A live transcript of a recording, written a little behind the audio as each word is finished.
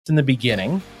in the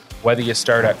beginning, whether you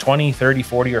start at 20, 30,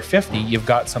 40, or 50, you've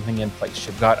got something in place.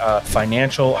 You've got a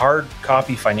hard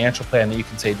copy financial plan that you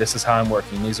can say, this is how I'm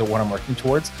working. These are what I'm working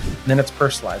towards. And then it's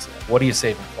personalizing it. What are you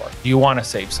saving for? Do you want to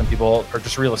save? Some people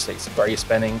purchase real estate. Are you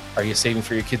saving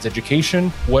for your kids'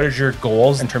 education? What is your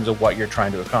goals in terms of what you're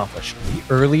trying to accomplish? The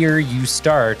earlier you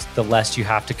start, the less you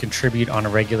have to contribute on a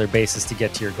regular basis to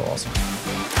get to your goals.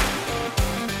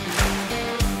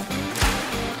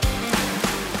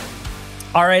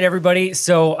 All right, everybody.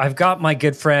 So I've got my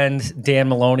good friend, Dan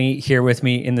Moloney, here with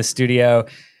me in the studio.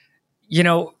 You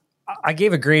know, I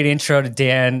gave a great intro to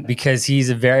Dan because he's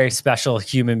a very special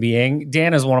human being.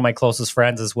 Dan is one of my closest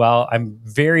friends as well. I'm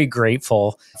very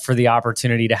grateful for the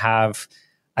opportunity to have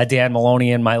a Dan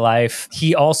Moloney in my life.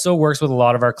 He also works with a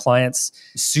lot of our clients.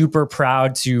 Super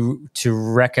proud to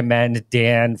recommend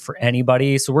Dan for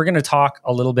anybody. So we're going to talk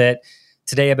a little bit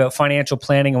today about financial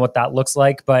planning and what that looks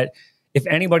like. But if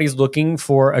anybody's looking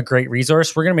for a great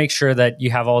resource, we're going to make sure that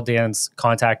you have all Dan's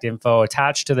contact info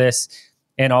attached to this.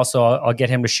 And also, I'll get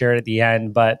him to share it at the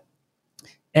end. But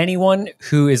anyone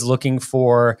who is looking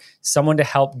for someone to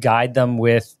help guide them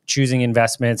with choosing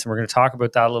investments, and we're going to talk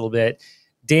about that a little bit,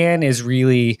 Dan is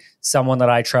really someone that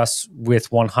I trust with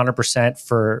 100%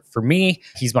 for me.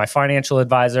 He's my financial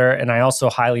advisor, and I also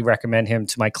highly recommend him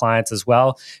to my clients as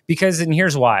well. And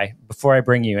here's why, before I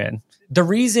bring you in. The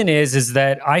reason is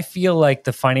that I feel like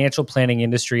the financial planning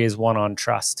industry is one on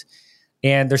trust.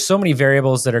 And there's so many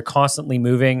variables that are constantly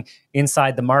moving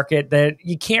inside the market that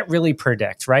you can't really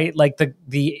predict, right? Like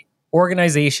the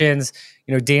organizations,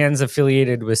 Dan's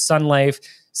affiliated with Sun Life.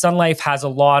 Sun Life has a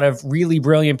lot of really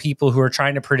brilliant people who are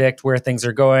trying to predict where things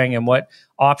are going and what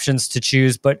options to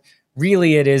choose. But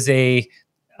really, it is a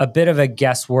bit of a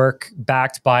guesswork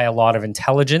backed by a lot of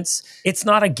intelligence. It's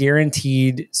not a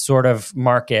guaranteed sort of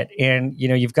market. And,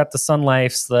 you've got the Sun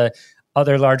Lifes, the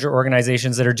other larger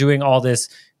organizations that are doing all this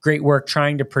great work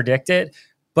trying to predict it.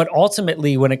 But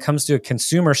ultimately, when it comes to a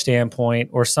consumer standpoint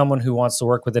or someone who wants to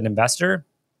work with an investor,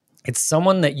 it's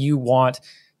someone that you want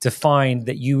to find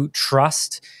that you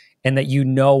trust and that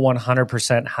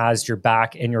 100% has your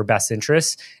back and your best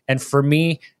interests. And for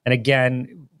me, and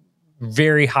again,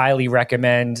 very highly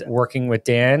recommend working with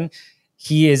Dan.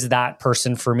 He is that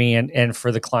person for me and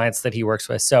for the clients that he works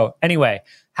with. So anyway,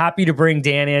 happy to bring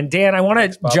Dan in. Dan, I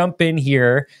want to jump in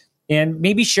here and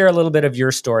maybe share a little bit of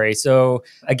your story. So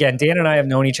again, Dan and I have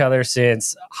known each other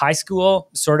since high school,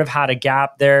 sort of had a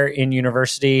gap there in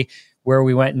university where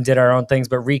we went and did our own things,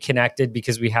 but reconnected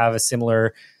because we have a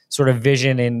similar sort of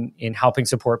vision in helping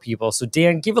support people. So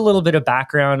Dan, give a little bit of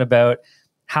background about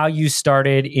how you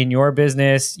started in your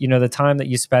business, the time that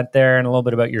you spent there, and a little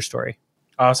bit about your story.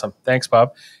 Awesome. Thanks,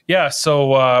 Bob. Yeah,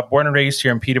 so born and raised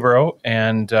here in Peterborough,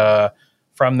 and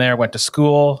from there went to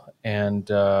school and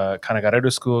kind of got out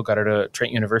of school, got out of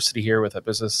Trent University here with a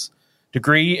business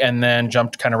degree, and then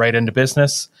jumped kind of right into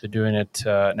business. Been doing it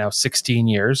now 16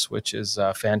 years, which is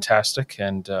fantastic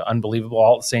and unbelievable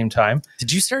all at the same time.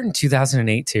 Did you start in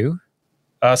 2008 too?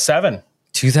 7.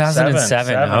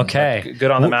 2007. Okay.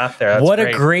 Good on the math there. That's what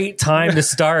great. A great time to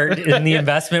start in the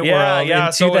investment world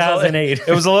in 2008.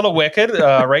 It was a little wicked,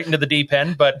 right into the deep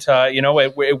end, but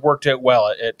it worked out well.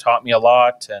 It taught me a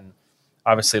lot, and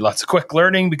obviously lots of quick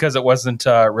learning because it wasn't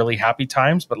really happy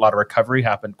times, but a lot of recovery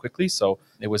happened quickly. So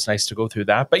it was nice to go through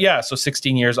that. But yeah, so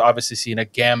 16 years, obviously seeing a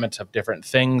gamut of different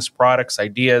things, products,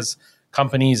 ideas,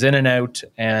 companies in and out.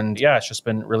 And yeah, it's just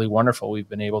been really wonderful. We've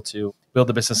been able to build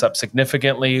the business up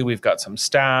significantly. We've got some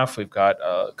staff. We've got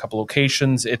a couple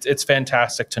locations. It's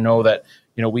fantastic to know that,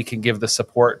 we can give the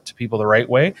support to people the right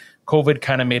way. COVID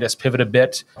kind of made us pivot a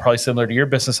bit, probably similar to your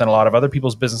business and a lot of other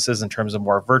people's businesses in terms of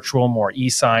more virtual, more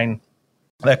e-sign,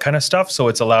 that kind of stuff. So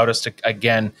it's allowed us to,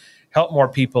 again, help more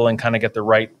people and kind of get the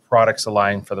right products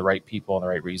aligned for the right people and the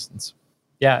right reasons.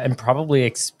 Yeah, and probably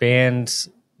expand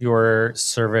your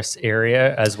service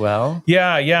area as well?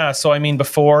 Yeah. So,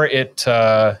 before it,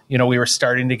 we were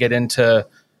starting to get into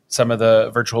some of the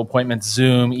virtual appointments,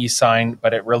 Zoom, e-sign,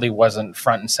 but it really wasn't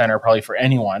front and center probably for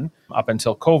anyone up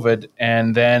until COVID.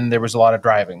 And then there was a lot of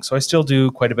driving. So I still do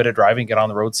quite a bit of driving, get on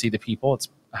the road, see the people. It's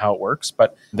how it works.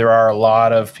 But there are a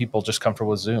lot of people just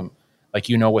comfortable with Zoom. Like,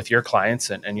 with your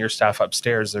clients and your staff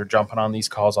upstairs, they're jumping on these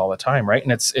calls all the time, right?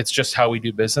 And it's just how we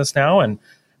do business now.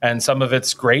 And some of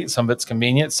it's great, some of it's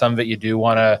convenient, some of it you do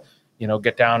want to,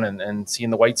 get down and see in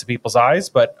the whites of people's eyes.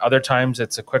 But other times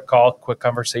it's a quick call, quick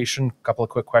conversation, a couple of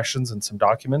quick questions and some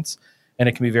documents. And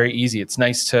it can be very easy. It's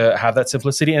nice to have that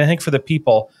simplicity. And I think for the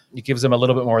people, it gives them a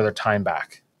little bit more of their time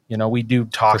back. We do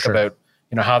talk about,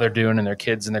 how they're doing and their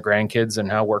kids and their grandkids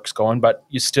and how work's going, but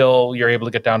you're able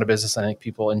to get down to business. And I think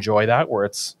people enjoy that, where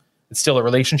it's it's still a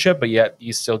relationship, but yet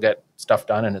you still get stuff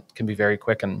done, and it can be very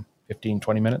quick in 15,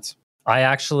 20 minutes.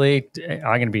 I'm going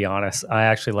to be honest, I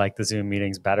actually like the Zoom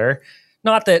meetings better.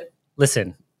 Not that,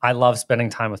 listen, I love spending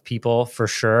time with people for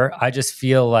sure. I just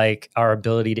feel like our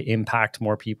ability to impact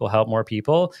more people, help more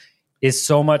people is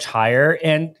so much higher.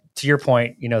 And to your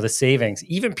point, the savings,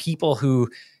 even people who,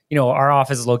 our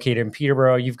office is located in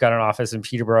Peterborough, you've got an office in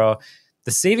Peterborough,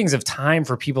 the savings of time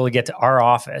for people to get to our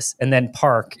office and then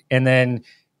park and then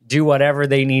do whatever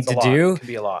they need to do. It can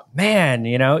be a lot. Man,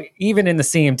 even in the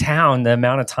same town, the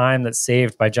amount of time that's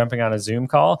saved by jumping on a Zoom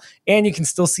call, and you can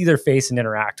still see their face and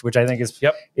interact, which I think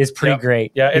is pretty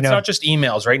great. Yeah, it's not just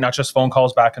emails, right? Not just phone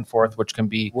calls back and forth, which can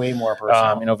be way more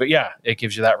personal. But yeah, it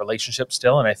gives you that relationship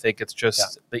still, and I think it's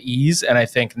just the ease. And I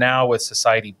think now with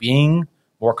society being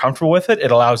more comfortable with it,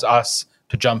 it allows us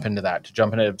to jump into that,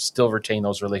 still retain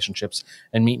those relationships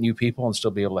and meet new people and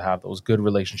still be able to have those good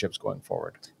relationships going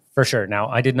forward. For sure. Now,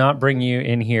 I did not bring you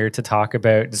in here to talk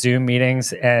about Zoom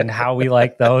meetings and how we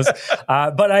like those,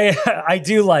 but I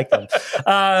do like them.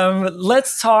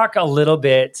 Let's talk a little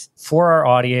bit for our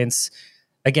audience.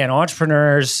 Again,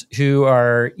 entrepreneurs who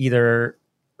are either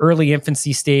early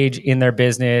infancy stage in their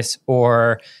business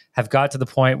or have got to the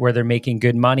point where they're making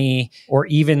good money, or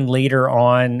even later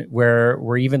on where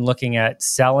we're even looking at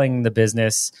selling the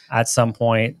business at some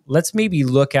point. Let's maybe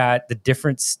look at the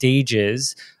different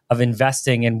stages of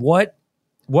investing and what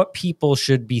people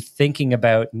should be thinking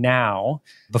about now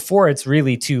before it's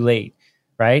really too late,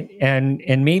 right? And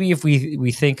maybe if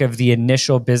we think of the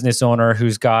initial business owner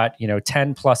who's got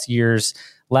 10 plus years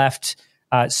left,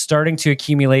 starting to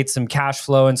accumulate some cash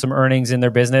flow and some earnings in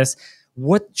their business,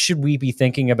 what should we be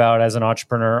thinking about as an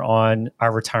entrepreneur on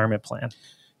our retirement plan?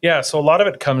 Yeah, so a lot of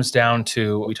it comes down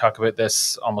to, we talk about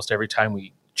this almost every time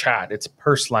we chat, it's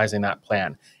personalizing that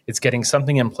plan. It's getting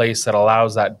something in place that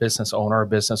allows that business owner or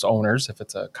business owners, if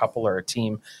it's a couple or a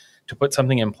team, to put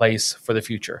something in place for the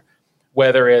future.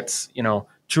 Whether it's,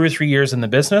 2 or 3 years in the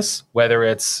business, whether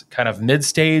it's kind of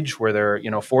mid-stage where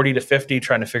they're, 40 to 50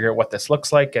 trying to figure out what this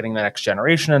looks like, getting the next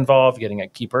generation involved, getting a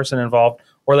key person involved,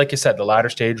 or like you said, the latter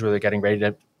stage where they're getting ready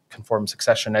to conform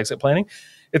succession exit planning.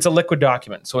 It's a liquid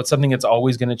document. So it's something that's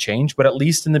always going to change, but at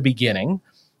least in the beginning,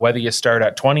 whether you start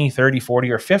at 20, 30,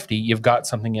 40, or 50, you've got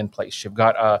something in place. You've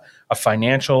got a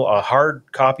hard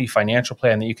copy financial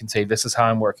plan that you can say, this is how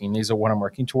I'm working. These are what I'm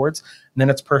working towards. And then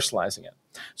it's personalizing it.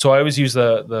 So I always use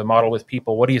the model with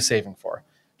people. What are you saving for?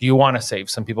 Do you want to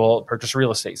save? Some people purchase real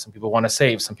estate. Some people want to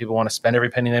save. Some people want to spend every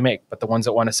penny they make. But the ones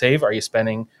that want to save, are you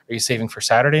saving for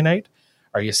Saturday night?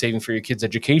 Are you saving for your kids'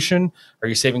 education? Are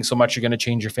you saving so much you're going to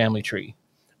change your family tree?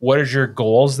 What is your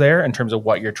goals there in terms of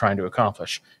what you're trying to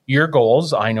accomplish? Your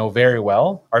goals, I know very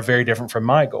well, are very different from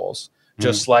my goals.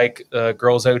 Just like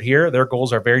girls out here, their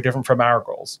goals are very different from our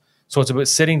goals. So it's about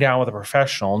sitting down with a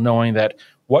professional, knowing that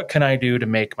what can I do to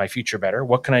make my future better?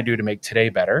 What can I do to make today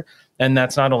better? And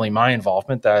that's not only my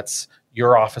involvement, that's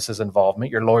your office's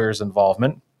involvement, your lawyer's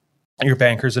involvement, your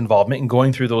banker's involvement, in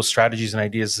going through those strategies and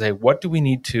ideas to say, what do we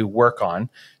need to work on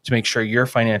to make sure your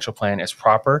financial plan is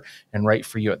proper and right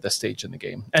for you at this stage in the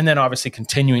game? And then obviously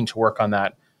continuing to work on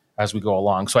that as we go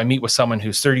along. So I meet with someone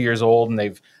who's 30 years old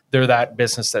and they're that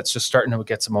business that's just starting to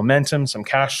get some momentum, some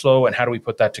cash flow, and how do we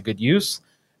put that to good use?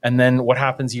 And then what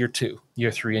happens year 2,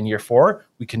 year 3, and year 4?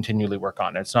 We continually work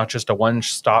on it. It's not just a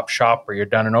one-stop shop where you're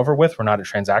done and over with. We're not a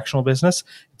transactional business.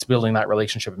 It's building that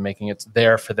relationship and making it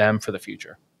there for them for the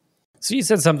future. So you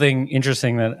said something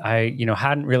interesting that I,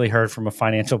 hadn't really heard from a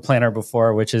financial planner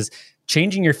before, which is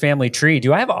changing your family tree.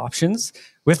 Do I have options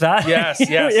with that? Yes.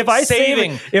 if I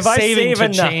saving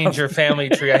to change your family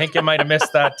tree. I think you might have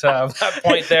missed that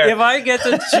point there. If I get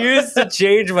to choose to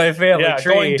change my family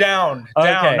tree, going down,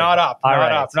 not up,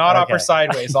 not up or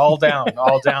sideways, all down.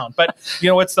 But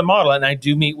it's the model, and I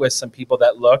do meet with some people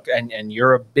that look, and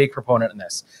you're a big proponent in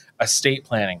this: estate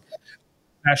planning,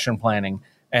 succession planning.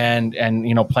 And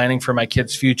planning for my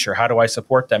kids' future. How do I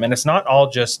support them? And it's not all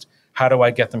just how do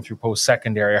I get them through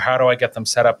post-secondary, or how do I get them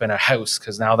set up in a house?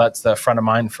 Because now that's the front of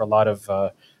mind for a lot of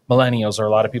millennials or a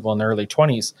lot of people in their early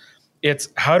 20s. It's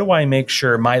how do I make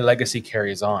sure my legacy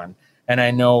carries on? And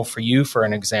I know for you, for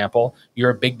an example,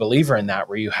 you're a big believer in that,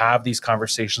 where you have these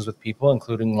conversations with people,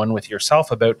 including one with yourself,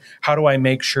 about how do I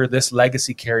make sure this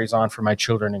legacy carries on for my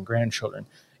children and grandchildren?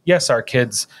 Yes, our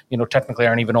kids, technically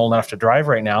aren't even old enough to drive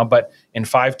right now, but in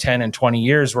 5, 10, and 20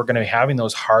 years, we're going to be having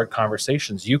those hard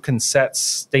conversations. You can set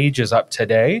stages up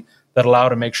today that allow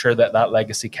to make sure that that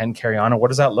legacy can carry on. And what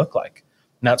does that look like?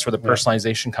 And that's where the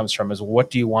personalization comes from, is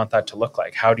what do you want that to look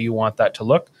like? How do you want that to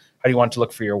look? How do you want it to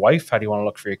look for your wife? How do you want to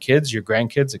look for your kids, your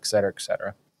grandkids, et cetera, et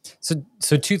cetera? So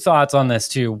 2 thoughts on this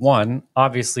too. One,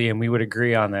 obviously, and we would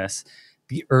agree on this,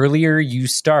 the earlier you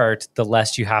start, the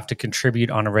less you have to contribute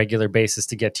on a regular basis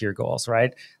to get to your goals,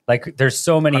 right? Like there's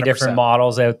so many 100%. different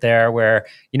models out there where,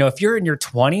 if you're in your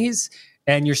 20s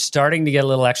and you're starting to get a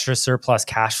little extra surplus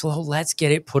cash flow, let's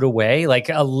get it put away, like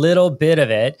a little bit of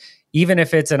it, even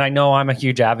if it's, and I know I'm a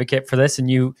huge advocate for this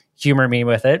and you humor me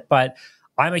with it, but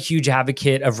I'm a huge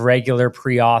advocate of regular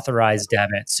pre-authorized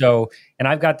debit. So, and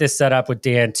I've got this set up with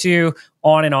Dan too,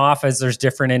 on and off as there's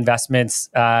different investments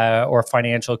or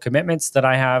financial commitments that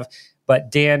I have. But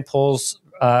Dan pulls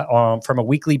from a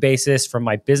weekly basis from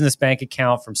my business bank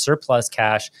account, from surplus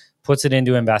cash, puts it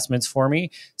into investments for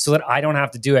me so that I don't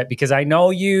have to do it, because I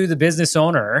know you, the business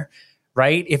owner,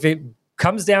 right? If it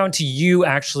comes down to you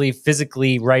actually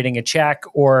physically writing a check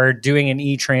or doing an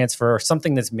e-transfer or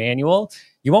something that's manual,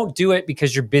 you won't do it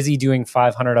because you're busy doing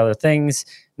 500 other things.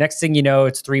 Next thing you know,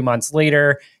 it's 3 months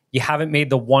later. You haven't made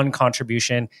the one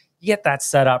contribution. You get that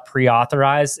set up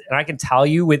pre-authorized. And I can tell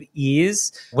you with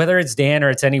ease, whether it's Dan or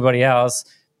it's anybody else,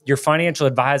 your financial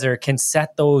advisor can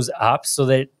set those up so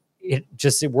that it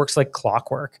works like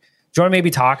clockwork. Do you want to maybe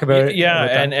talk about it? Yeah,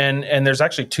 and there's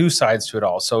actually two sides to it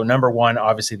all. So number one,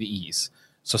 obviously the ease.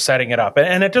 So setting it up.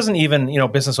 And it doesn't even,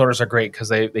 business owners are great because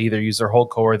they either use their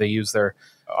holdco or they use their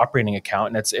operating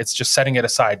account. And it's just setting it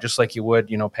aside, just like you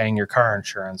would, paying your car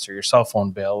insurance or your cell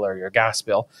phone bill or your gas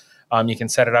bill. You can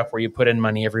set it up where you put in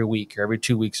money every week or every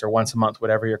 2 weeks or once a month,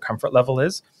 whatever your comfort level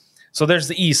is. So there's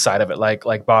the ease side of it,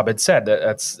 like Bob had said,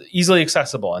 that's easily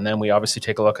accessible. And then we obviously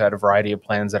take a look at a variety of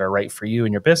plans that are right for you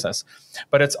and your business.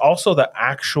 But it's also the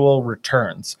actual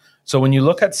returns. So when you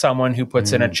look at someone who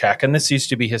puts in a check, and this used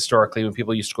to be historically when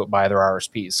people used to go buy their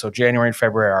RSPs. So January and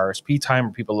February RSP time,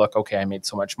 where people look, okay, I made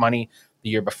so much money the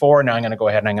year before. Now I'm going to go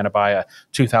ahead and I'm going to buy a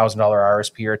 $2,000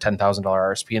 RSP or a $10,000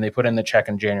 RSP, and they put in the check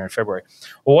in January and February.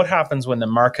 Well, what happens when the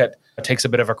market takes a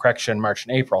bit of a correction March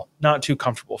and April? Not too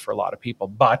comfortable for a lot of people,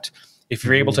 but if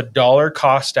you're able to dollar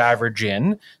cost average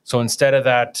in, so instead of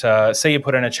that, say you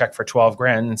put in a check for 12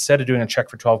 grand, instead of doing a check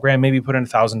for 12 grand, maybe you put in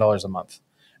 $1,000 a month.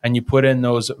 And you put in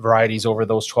those varieties over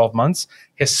those 12 months.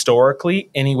 Historically,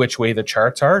 any which way the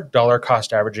charts are, dollar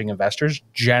cost averaging investors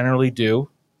generally do,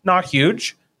 not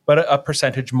huge, but a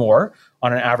percentage more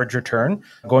on an average return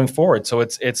going forward. So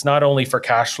it's not only for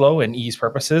cash flow and ease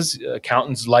purposes.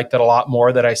 Accountants like that a lot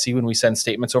more, that I see when we send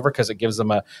statements over, because it gives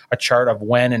them a chart of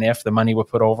when and if the money will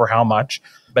put over how much.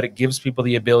 But it gives people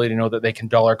the ability to know that they can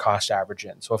dollar cost average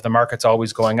in. So if the market's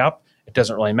always going up, it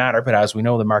doesn't really matter. But as we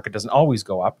know, the market doesn't always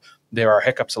go up. There are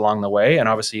hiccups along the way. And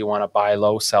obviously you want to buy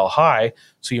low, sell high.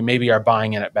 So you maybe are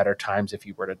buying in at better times if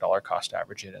you were to dollar cost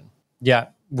average it in. Yeah,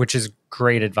 which is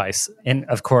great advice. And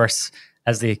of course,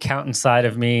 as the accountant side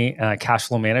of me, cash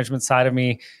flow management side of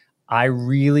me, I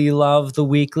really love the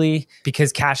weekly,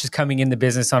 because cash is coming in the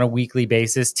business on a weekly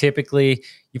basis. Typically,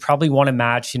 you probably want to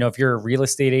match, if you're a real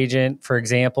estate agent, for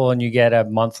example, and you get a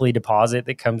monthly deposit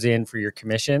that comes in for your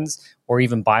commissions, or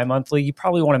even bi-monthly, you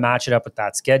probably want to match it up with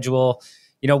that schedule.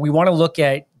 We want to look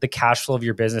at the cash flow of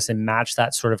your business and match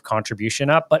that sort of contribution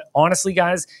up. But honestly,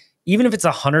 guys, even if it's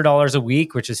 $100 a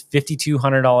week, which is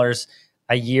 $5,200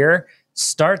 a year,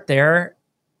 start there.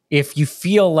 If you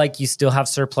feel like you still have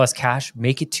surplus cash,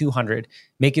 make it 200,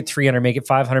 make it 300, make it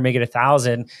 500, make it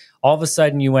 1,000. All of a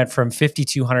sudden, you went from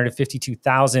 5,200 to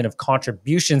 52,000 of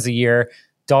contributions a year,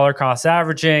 dollar cost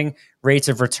averaging, rates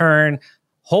of return.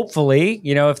 Hopefully,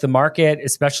 if the market,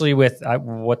 especially with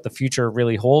what the future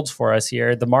really holds for us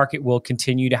here, the market will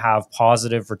continue to have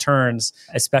positive returns,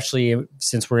 especially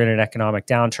since we're in an economic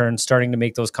downturn, starting to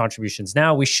make those contributions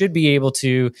now. We should be able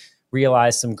to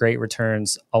realize some great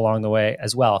returns along the way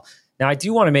as well. Now, I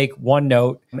do want to make one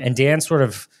note, and Dan sort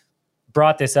of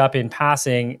brought this up in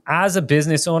passing. As a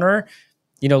business owner,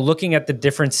 looking at the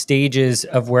different stages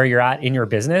of where you're at in your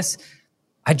business,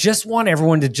 I just want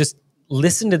everyone to just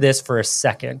listen to this for a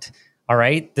second. All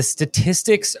right. The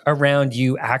statistics around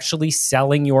you actually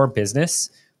selling your business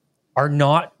are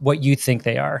not what you think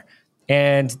they are.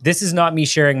 And this is not me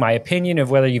sharing my opinion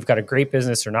of whether you've got a great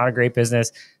business or not a great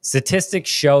business. Statistics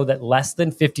show that less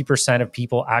than 50% of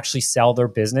people actually sell their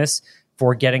business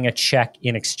for getting a check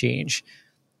in exchange.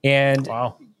 And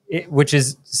wow. Which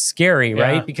is scary,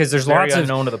 right? Because there's very lots of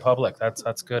unknown to the public.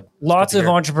 That's good. Lots of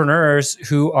entrepreneurs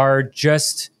who are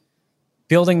just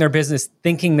building their business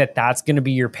thinking that that's going to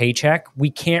be your paycheck. We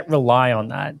can't rely on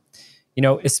that.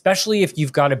 Especially if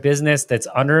you've got a business that's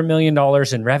under $1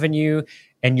 million in revenue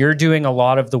and you're doing a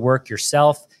lot of the work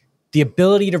yourself, the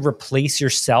ability to replace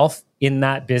yourself in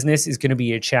that business is going to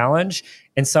be a challenge.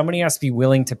 And somebody has to be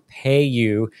willing to pay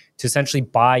you to essentially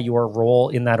buy your role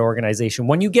in that organization.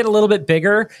 When you get a little bit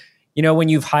bigger, when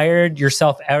you've hired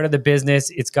yourself out of the business,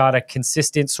 it's got a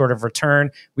consistent sort of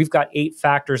return. We've got 8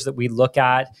 factors that we look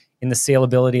at in the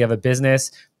salability of a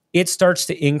business, it starts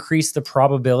to increase the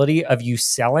probability of you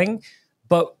selling.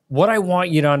 But what I want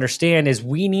you to understand is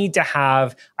we need to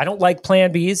have, I don't like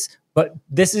plan Bs, but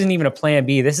this isn't even a plan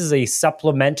B. This is a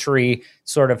supplementary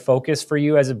sort of focus for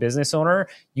you as a business owner.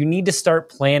 You need to start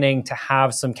planning to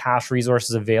have some cash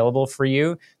resources available for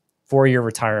you for your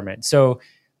retirement. So,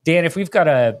 Dan, if we've got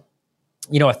a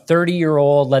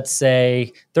 30-year-old, let's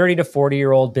say 30 to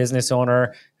 40-year-old business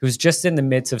owner who's just in the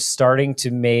midst of starting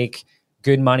to make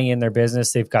good money in their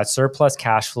business, they've got surplus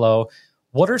cash flow.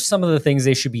 What are some of the things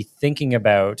they should be thinking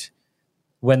about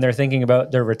when they're thinking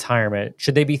about their retirement?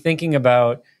 Should they be thinking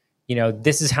about,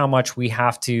 this is how much we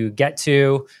have to get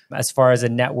to as far as a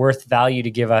net worth value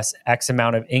to give us X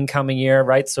amount of income a year,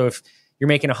 right? So if you're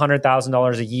making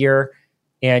 $100,000 a year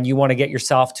and you want to get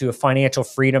yourself to a financial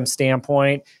freedom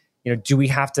standpoint, do we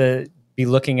have to be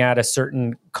looking at a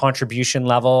certain contribution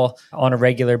level on a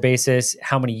regular basis?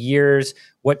 How many years?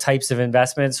 What types of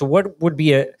investments? So what would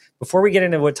be before we get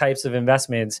into what types of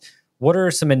investments, what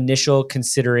are some initial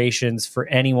considerations for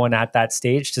anyone at that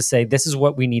stage to say, this is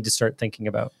what we need to start thinking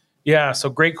about? Yeah, so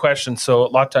great question. So a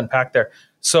lot to unpack there.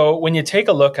 So when you take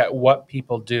a look at what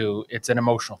people do, it's an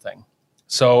emotional thing.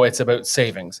 So it's about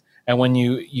savings. And when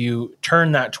you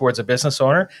turn that towards a business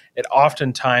owner, it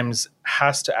oftentimes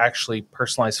has to actually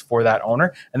personalize for that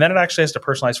owner. And then it actually has to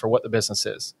personalize for what the business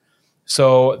is.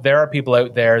 So there are people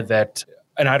out there that,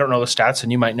 and I don't know the stats,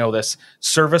 and you might know this,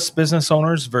 service business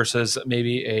owners versus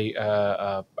maybe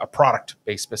a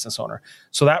product-based business owner.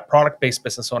 So that product-based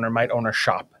business owner might own a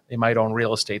shop. They might own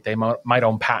real estate. They might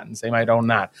own patents. They might own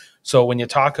that. So when you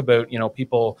talk about,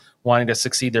 people wanting to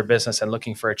succeed their business and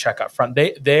looking for a check up front,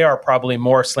 they are probably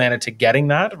more slanted to getting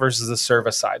that versus the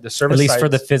service side. The service side, at least side, for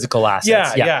the physical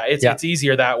assets. Yeah. It's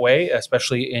easier that way,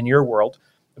 especially in your world.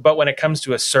 But when it comes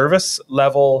to a service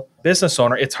level business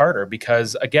owner, it's harder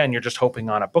because, again, you're just hoping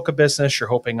on a book of business. You're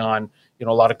hoping on, a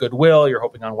lot of goodwill. You're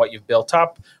hoping on what you've built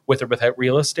up with or without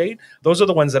real estate. Those are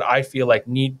the ones that I feel like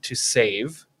need to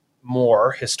save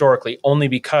more historically, only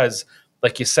because,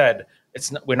 like you said,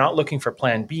 we're not looking for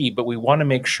plan B, but we want to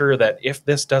make sure that if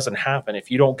this doesn't happen,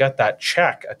 if you don't get that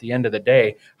check at the end of the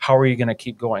day, how are you going to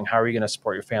keep going? How are you going to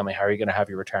support your family? How are you going to have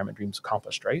your retirement dreams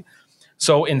accomplished, right?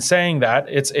 So in saying that,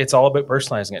 it's all about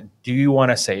personalizing it. Do you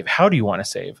want to save? How do you want to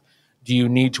save? Do you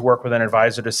need to work with an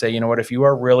advisor to say, if you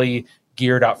are really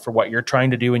geared up for what you're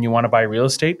trying to do and you want to buy real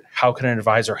estate, how can an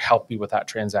advisor help you with that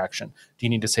transaction? Do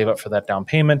you need to save up for that down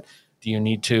payment? Do you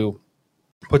need to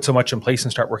put so much in place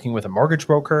and start working with a mortgage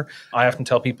broker? I often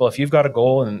tell people, if you've got a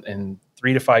goal in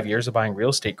 3 to 5 years of buying real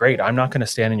estate, great. I'm not going to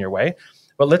stand in your way,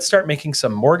 but let's start making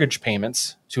some mortgage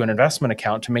payments to an investment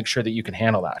account to make sure that you can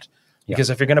handle that. Because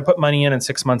if you're going to put money in and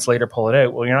 6 months later pull it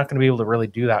out, well, you're not going to be able to really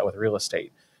do that with real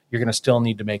estate. You're going to still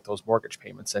need to make those mortgage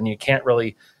payments. And you can't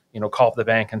really, call up the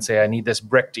bank and say, I need this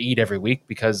brick to eat every week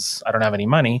because I don't have any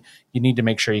money. You need to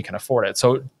make sure you can afford it.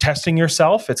 So testing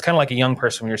yourself, it's kind of like a young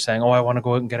person when you're saying, I want to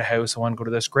go out and get a house. I want to go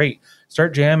to this. Great.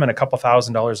 Start jamming a couple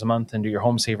 $1,000s a month into your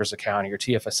home savers account or your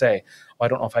TFSA. I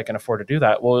don't know if I can afford to do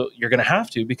that. Well, you're going to have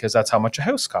to, because that's how much a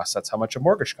house costs. That's how much a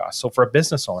mortgage costs. So for a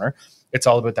business owner, it's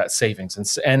all about that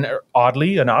savings. And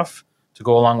oddly enough, to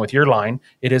go along with your line,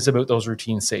 it is about those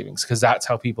routine savings, because that's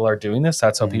how people are doing this.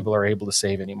 That's how people are able to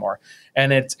save anymore.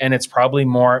 And it's probably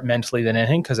more mentally than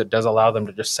anything, because it does allow them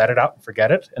to just set it up and forget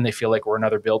it. And they feel like we're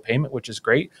another bill payment, which is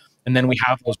great. And then we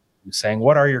have those saying,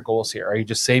 what are your goals here? Are you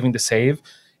just saving to save?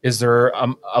 Is there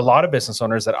a lot of business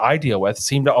owners that I deal with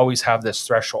seem to always have this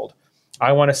threshold.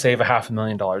 I want to save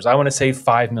 $500,000. I want to save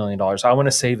 $5 million. I want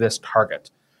to save this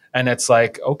target. And it's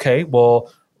like, okay,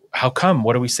 well, how come?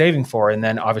 What are we saving for? And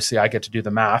then obviously I get to do the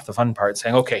math, the fun part,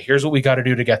 saying, okay, here's what we got to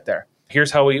do to get there.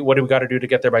 Here's what do we got to do to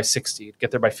get there by 60, to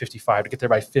get there by 55, to get there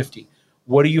by 50.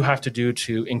 What do you have to do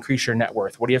to increase your net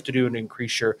worth? What do you have to do to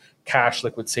increase your cash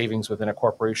liquid savings within a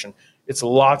corporation? It's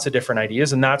lots of different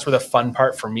ideas. And that's where the fun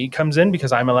part for me comes in,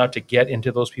 because I'm allowed to get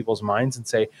into those people's minds and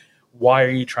say, why are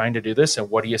you trying to do this? And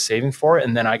what are you saving for?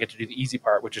 And then I get to do the easy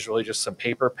part, which is really just some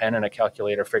paper, pen, and a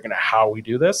calculator, figuring out how we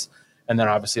do this. And then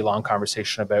obviously long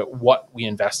conversation about what we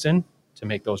invest in to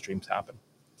make those dreams happen.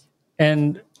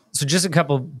 And so just a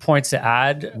couple points to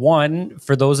add. One,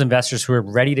 for those investors who are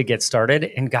ready to get started,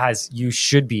 and guys, you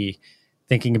should be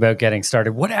thinking about getting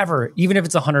started, whatever, even if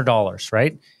it's $100,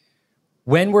 right?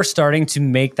 When we're starting to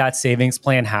make that savings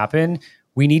plan happen,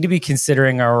 we need to be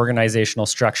considering our organizational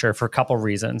structure for a couple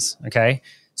reasons, okay?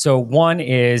 So one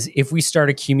is, if we start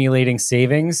accumulating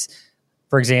savings,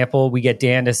 for example, we get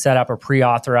Dan to set up a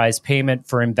pre-authorized payment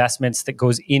for investments that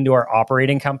goes into our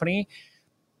operating company.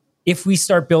 If we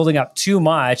start building up too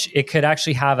much, it could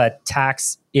actually have a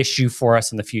tax issue for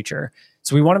us in the future.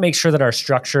 So we want to make sure that our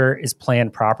structure is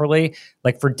planned properly.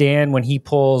 Like for Dan, when he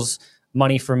pulls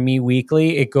money from me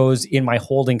weekly, it goes in my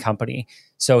holding company.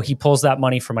 So he pulls that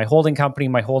money from my holding company.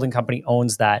 My holding company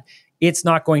owns that. It's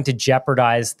not going to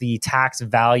jeopardize the tax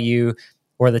value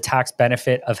or the tax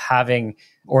benefit of having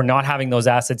or not having those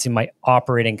assets in my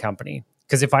operating company.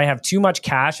 Because if I have too much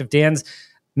cash, if Dan's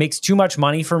makes too much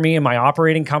money for me in my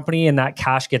operating company and that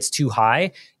cash gets too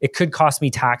high, it could cost me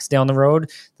tax down the road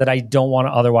that I don't want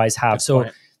to otherwise have. Good so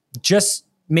point. Just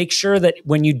make sure that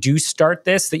when you do start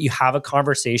this, that you have a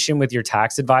conversation with your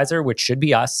tax advisor, which should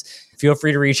be us. Feel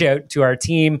free to reach out to our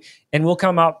team and we'll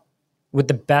come up with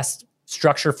the best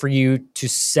structure for you to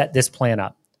set this plan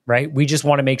up, right? We just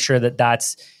want to make sure that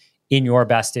that's in your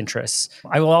best interests.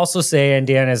 I will also say, and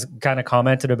Dan has kind of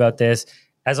commented about this,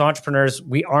 as entrepreneurs,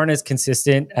 we aren't as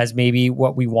consistent as maybe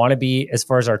what we want to be as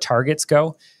far as our targets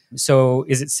go. So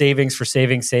is it savings for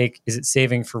savings sake? Is it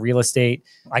saving for real estate?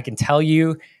 I can tell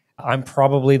you, I'm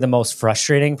probably the most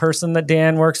frustrating person that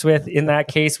Dan works with in that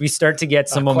case. We start to get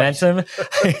some momentum.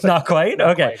 Not quite?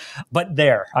 Not okay. quite. But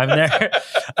there, I'm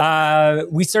there.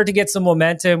 We start to get some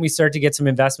momentum. We start to get some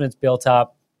investments built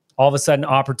up. All of a sudden,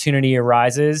 opportunity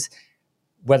arises,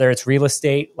 whether it's real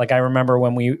estate. Like I remember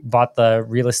when we bought the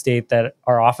real estate that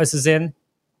our office is in,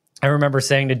 I remember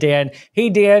saying to Dan, hey,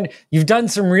 Dan, you've done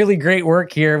some really great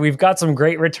work here. We've got some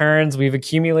great returns. We've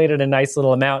accumulated a nice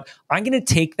little amount. I'm going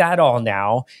to take that all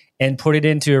now and put it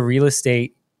into a real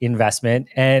estate investment.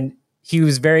 And he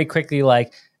was very quickly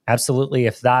like, absolutely.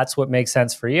 If that's what makes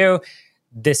sense for you,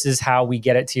 this is how we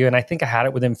get it to you. And I think I had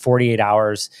it within 48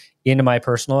 hours into my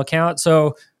personal account.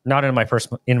 So not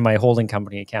in my holding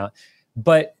company account.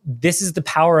 But this is the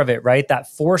power of it, right? That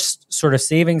forced sort of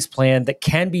savings plan that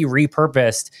can be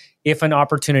repurposed if an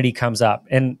opportunity comes up.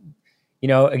 And, you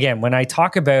know, again, when I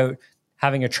talk about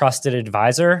having a trusted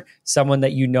advisor, someone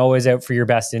that you know is out for your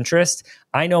best interest,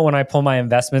 I know when I pull my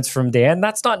investments from Dan,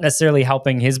 that's not necessarily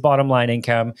helping his bottom line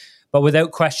income, but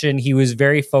without question, he was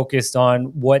very focused on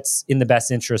what's in the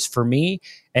best interest for me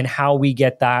and how we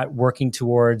get that working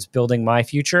towards building my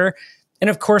future. And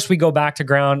of course, we go back to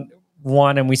ground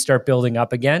one and we start building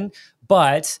up again.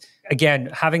 But again,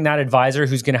 having that advisor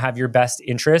who's going to have your best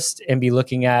interest and be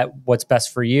looking at what's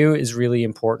best for you is really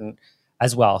important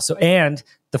as well. So, and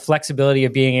the flexibility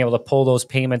of being able to pull those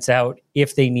payments out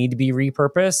if they need to be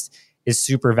repurposed is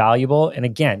super valuable. And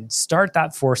again, start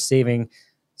that forced saving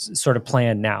sort of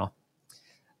plan now.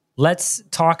 Let's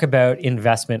talk about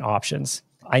investment options.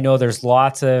 I know there's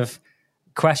lots of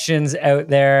questions out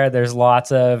there. There's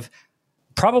lots of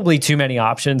probably too many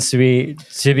options to be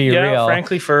real.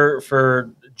 Frankly,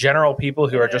 for general people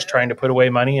who are just trying to put away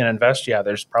money and invest,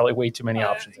 there's probably way too many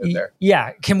options out there.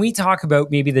 Yeah. Can we talk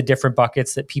about maybe the different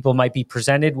buckets that people might be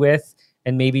presented with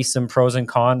and maybe some pros and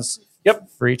cons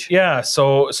for each? Yeah.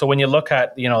 So when you look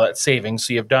at, that savings,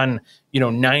 so you've done,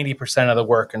 90% of the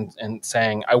work and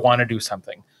saying, I want to do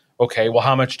something. Okay. Well,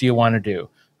 how much do you want to do?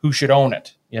 Who should own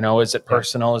it? Is it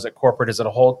personal? Is it corporate? Is it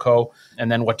a holdco?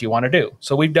 And then what do you want to do?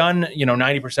 So we've done,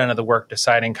 90% of the work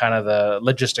deciding kind of the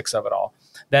logistics of it all.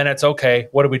 Then it's okay,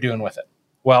 what are we doing with it?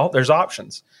 Well, there's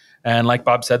options. And like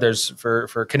Bob said, there's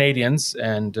for Canadians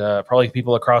and probably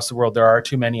people across the world, there are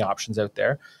too many options out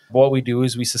there. What we do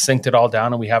is we succinct it all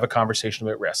down and we have a conversation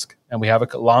about risk. And we have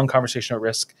a long conversation about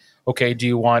risk. Okay, do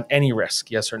you want any risk?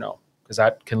 Yes or no? Because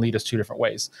that can lead us two different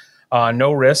ways.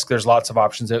 No risk. There's lots of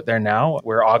options out there now.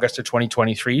 We're August of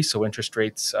 2023, so interest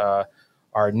rates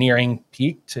are nearing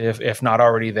peak, if not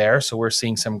already there. So we're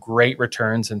seeing some great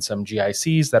returns in some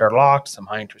GICs that are locked, some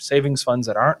high interest savings funds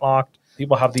that aren't locked.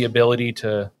 People have the ability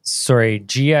to... Sorry,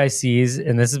 GICs,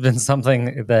 and this has been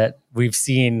something that we've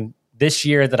seen this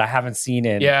year that I haven't seen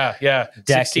in decades.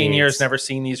 16 years, never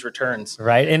seen these returns.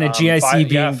 Right, and a GIC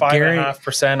being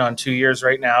 5.5% on 2 years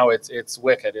right now, it's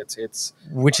wicked. It's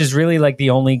which is really like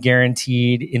the only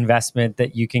guaranteed investment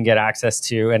that you can get access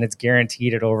to, and it's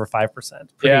guaranteed at over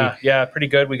 5%. Pretty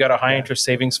good. We got a high interest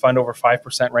savings fund over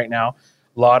 5% right now.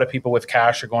 A lot of people with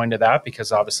cash are going to that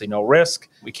because obviously no risk.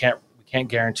 We can't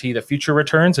guarantee the future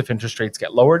returns if interest rates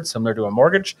get lowered, similar to a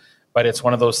mortgage. But it's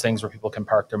one of those things where people can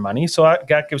park their money. So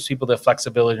that gives people the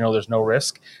flexibility to know there's no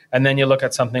risk. And then you look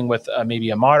at something with maybe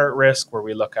a moderate risk where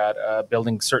we look at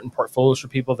building certain portfolios for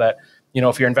people that,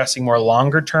 if you're investing more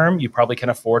longer term, you probably can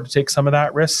afford to take some of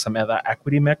that risk, some of that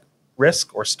equity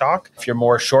risk or stock. If you're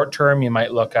more short term, you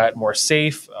might look at more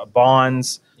safe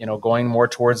bonds, going more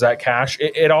towards that cash.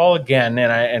 It all, again,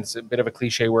 and it's a bit of a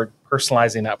cliche word,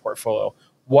 personalizing that portfolio.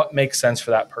 What makes sense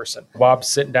for that person? Bob,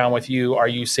 sitting down with you, are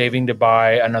you saving to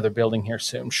buy another building here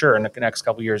soon? Sure, in the next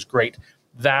couple of years, great.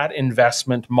 That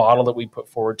investment model that we put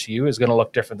forward to you is going to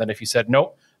look different than if you said,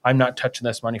 nope, I'm not touching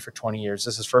this money for 20 years.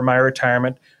 This is for my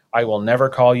retirement. I will never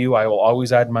call you. I will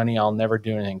always add money. I'll never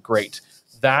do anything. Great.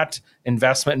 That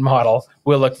investment model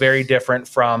will look very different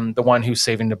from the one who's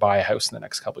saving to buy a house in the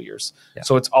next couple of years. Yeah.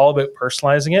 So it's all about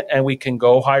personalizing it, and we can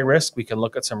go high risk. We can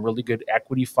look at some really good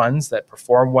equity funds that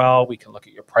perform well. We can look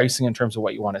at your pricing in terms of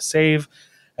what you want to save.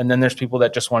 And then there's people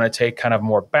that just want to take kind of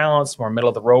more balanced, more middle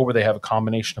of the road, where they have a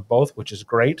combination of both, which is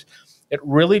great. It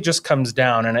really just comes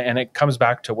down, and it comes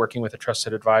back to working with a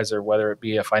trusted advisor, whether it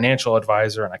be a financial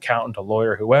advisor, an accountant, a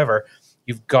lawyer, whoever.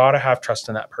 You've got to have trust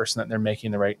in that person that they're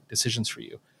making the right decisions for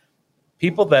you.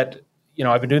 People that,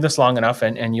 I've been doing this long enough,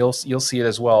 and you'll see it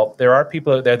as well. There are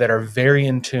people out there that are very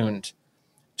in tune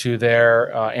to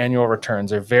their annual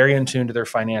returns. They're very in tune to their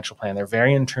financial plan. They're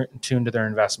very in tune to their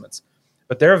investments.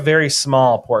 But they're a very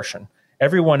small portion.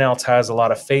 Everyone else has a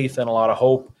lot of faith and a lot of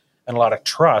hope and a lot of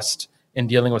trust in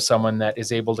dealing with someone that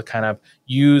is able to kind of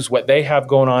use what they have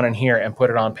going on in here and put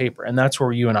it on paper. And that's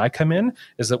where you and I come in,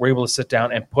 is that we're able to sit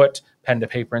down and put pen to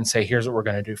paper and say, here's what we're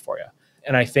going to do for you.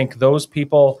 And I think those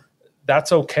people,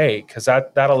 that's okay, because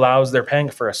that allows, they're paying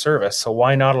for a service. So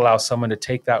why not allow someone to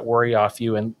take that worry off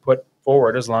you and put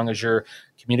forward, as long as you're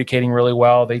communicating really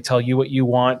well, they tell you what you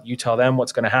want, you tell them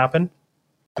what's going to happen,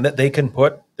 and that they can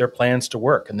put their plans to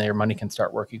work and their money can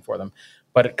start working for them.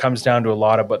 But it comes down to a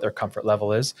lot of what their comfort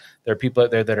level is. There are people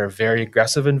out there that are very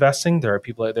aggressive investing. There are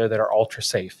people out there that are ultra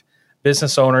safe.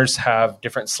 Business owners have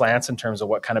different slants in terms of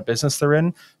what kind of business they're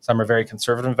in. Some are very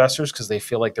conservative investors because they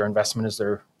feel like their investment is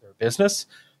their business.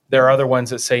 There are other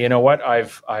ones that say, you know what,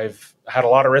 I've had a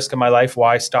lot of risk in my life.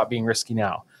 Why stop being risky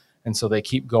now? And so they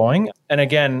keep going. And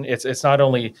again, it's not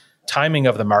only timing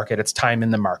of the market, it's time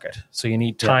in the market. So you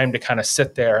need time to kind of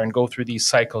sit there and go through these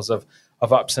cycles of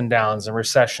ups and downs and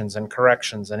recessions and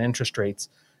corrections and interest rates.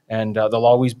 And there'll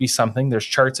always be something. There's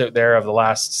charts out there of the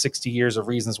last 60 years of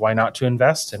reasons why not to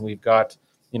invest. And we've got,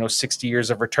 60 years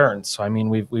of returns. So, I mean,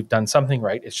 we've done something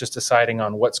right. It's just deciding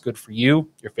on what's good for you,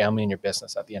 your family, and your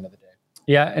business at the end of the day.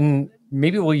 Yeah. And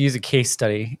maybe we'll use a case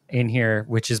study in here,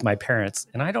 which is my parents.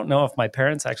 And I don't know if my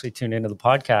parents actually tune into the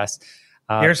podcast.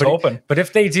 Here's hoping. But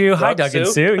if they do, hi, Doug and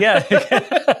Sue. Yeah.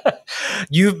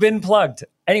 You've been plugged.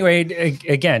 Anyway,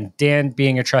 again, Dan,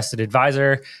 being a trusted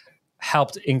advisor,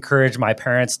 helped encourage my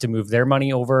parents to move their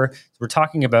money over. We're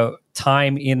talking about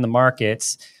time in the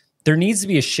markets. There needs to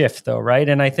be a shift, though, right?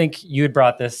 And I think you had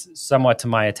brought this somewhat to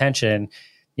my attention.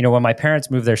 When my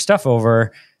parents moved their stuff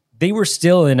over, they were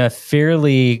still in a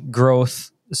fairly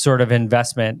growth sort of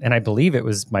investment. And I believe it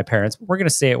was my parents. We're going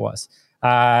to say it was.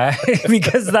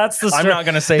 Because that's the I'm not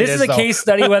going to say this is a case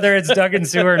study, whether it's Doug and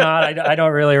Sue or not. I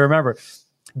don't really remember.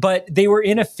 But they were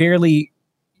in a fairly,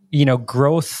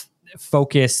 growth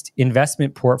focused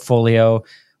investment portfolio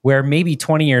where maybe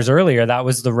 20 years earlier, that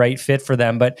was the right fit for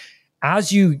them. But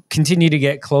as you continue to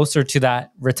get closer to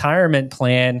that retirement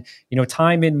plan,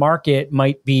 time in market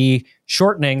might be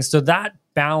shortening. So that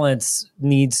balance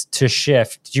needs to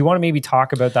shift. Do you want to maybe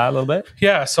talk about that a little bit?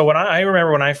 Yeah. So I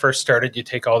remember when I first started, you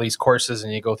take all these courses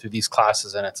and you go through these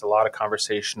classes, and it's a lot of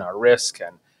conversation on risk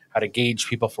and how to gauge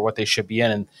people for what they should be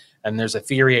in. And there's a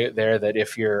theory out there that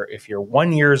if you're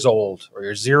 1 year old or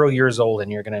you're 0 years old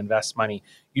and you're going to invest money,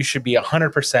 you should be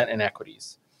 100% in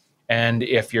equities. And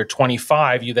if you're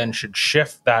 25, you then should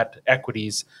shift that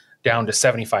equities down to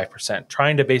 75%,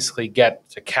 trying to basically get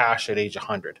to cash at age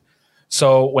 100.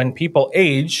 So when people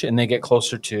age and they get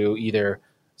closer to either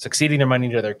succeeding their money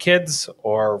to their kids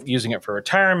or using it for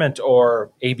retirement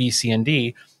or A, B, C, and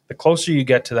D, the closer you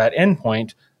get to that end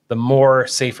point, the more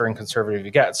safer and conservative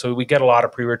you get. So we get a lot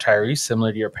of pre-retirees,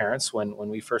 similar to your parents when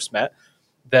we first met,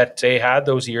 that they had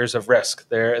those years of risk.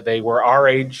 They were our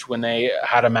age when they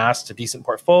had amassed a decent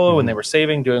portfolio and they were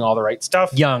saving, doing all the right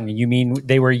stuff. Young, you mean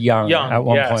they were young at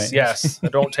one point? Yes.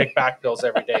 Don't take back pills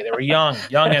every day. They were young,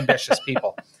 ambitious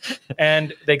people.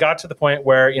 And they got to the point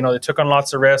where, they took on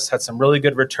lots of risks, had some really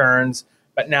good returns,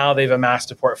 but now they've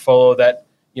amassed a portfolio that,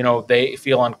 they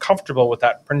feel uncomfortable with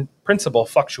that principal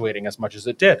fluctuating as much as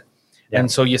it did. Yeah.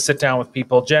 And so you sit down with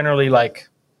people generally like,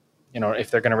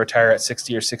 if they're going to retire at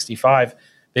 60 or 65,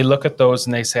 they look at those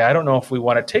and they say, I don't know if we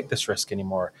want to take this risk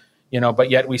anymore, but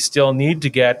yet we still need to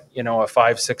get, a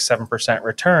 5, 6, 7%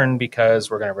 return because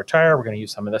we're going to retire. We're going to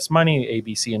use some of this money, A,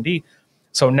 B, C, and D.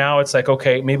 So now it's like,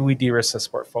 okay, maybe we de-risk this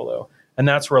portfolio. And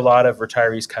that's where a lot of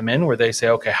retirees come in, where they say,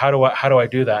 okay, how do I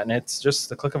do that? And it's just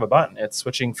the click of a button. It's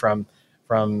switching from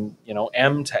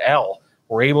M to L.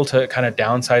 We're able to kind of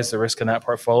downsize the risk in that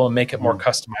portfolio and make it more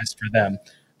customized for them.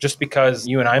 Just because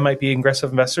you and I might be aggressive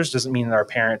investors doesn't mean that our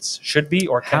parents should be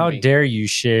or can How be. dare you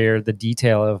share the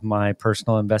detail of my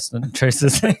personal investment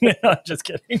choices? I'm just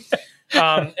kidding.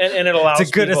 And it allows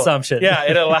it's a good people, assumption. Yeah,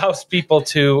 it allows people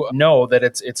to know that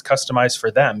it's customized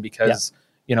for them because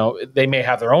they may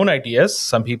have their own ideas.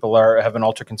 Some people have been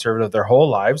ultra conservative their whole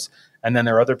lives, and then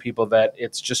there are other people that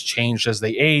it's just changed as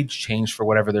they age, changed for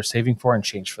whatever they're saving for, and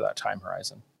changed for that time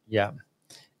horizon. Yeah.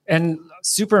 And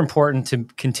super important to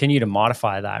continue to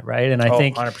modify that, right? And I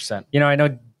think 100%. I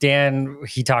know Dan,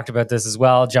 he talked about this as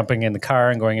well, jumping in the car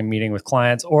and going and meeting with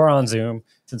clients or on Zoom,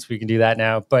 since we can do that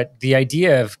now. But the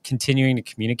idea of continuing to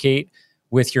communicate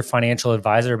with your financial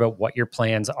advisor about what your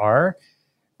plans are,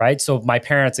 right? So my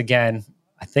parents, again,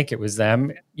 I think it was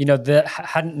them, that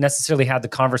hadn't necessarily had the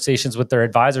conversations with their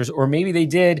advisors, or maybe they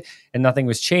did and nothing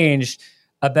was changed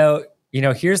about,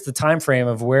 here's the time frame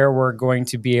of where we're going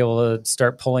to be able to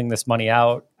start pulling this money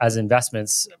out as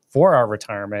investments for our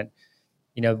retirement.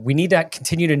 We need to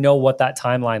continue to know what that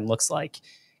timeline looks like.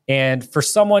 And for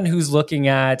someone who's looking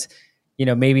at,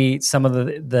 maybe some of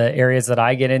the areas that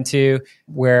I get into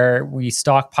where we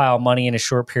stockpile money in a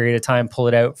short period of time, pull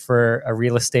it out for a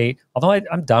real estate. Although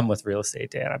I'm done with real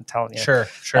estate, Dan, I'm telling you. Sure.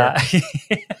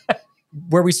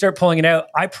 Where we start pulling it out,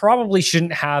 I probably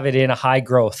shouldn't have it in a high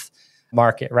growth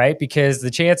market, right? Because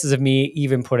the chances of me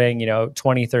even putting,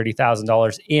 $20,000,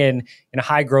 $30,000 in a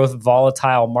high growth,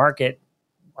 volatile market,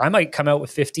 I might come out with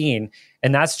 15.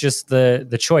 And that's just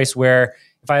the choice, where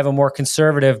if I have a more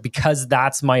conservative, because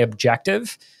that's my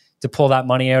objective to pull that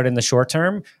money out in the short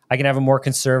term, I can have a more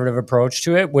conservative approach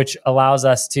to it, which allows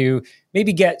us to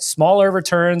maybe get smaller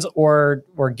returns or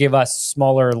give us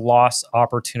smaller loss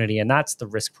opportunity. And that's the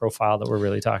risk profile that we're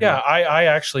really talking about. Yeah, I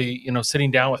actually, sitting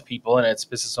down with people, and it's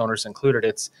business owners included,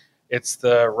 it's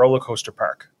the roller coaster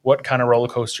park. What kind of roller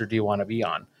coaster do you want to be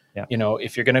on? Yeah.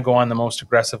 If you're going to go on the most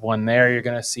aggressive one there, you're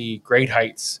going to see great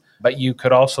heights, but you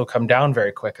could also come down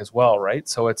very quick as well, right?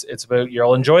 So it's about,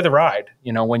 you'll enjoy the ride.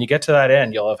 When you get to that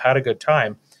end, you'll have had a good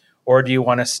time. Or do you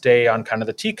want to stay on kind of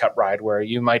the teacup ride where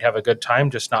you might have a good time,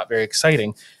 just not very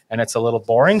exciting, and it's a little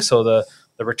boring? So the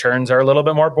returns are a little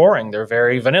bit more boring. They're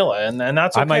very vanilla, and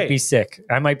that's okay. I might be sick.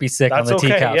 That's on the okay.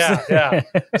 Teacups. Yeah.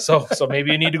 So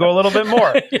maybe you need to go a little bit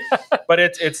more. Yeah. But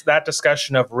it's that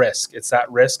discussion of risk. It's that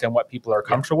risk and what people are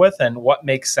comfortable with and what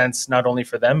makes sense not only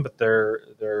for them, but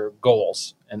their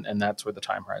goals. And that's where the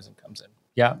time horizon comes in.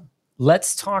 Yeah.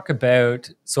 Let's talk about,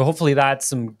 so hopefully that's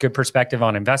some good perspective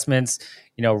on investments,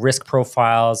 risk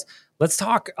profiles. Let's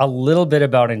talk a little bit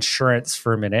about insurance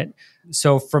for a minute.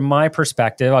 So from my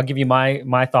perspective, I'll give you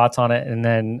my thoughts on it and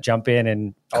then jump in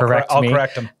and correct me. I'll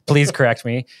correct them. Please correct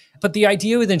me. But the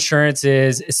idea with insurance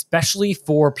is, especially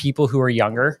for people who are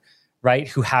younger, right,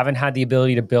 who haven't had the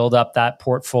ability to build up that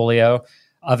portfolio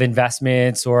of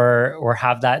investments or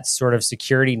have that sort of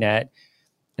security net,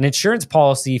 an insurance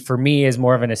policy for me is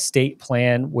more of an estate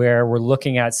plan where we're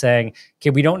looking at saying,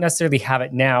 okay, we don't necessarily have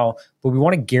it now, but we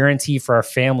want to guarantee for our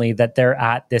family that they're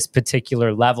at this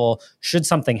particular level should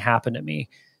something happen to me.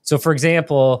 So for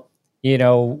example,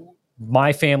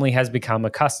 my family has become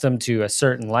accustomed to a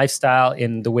certain lifestyle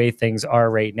in the way things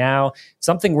are right now.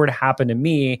 Something were to happen to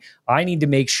me, I need to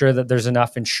make sure that there's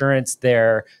enough insurance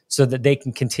there so that they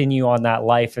can continue on that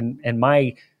life. And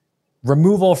my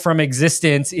removal from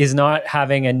existence is not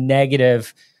having a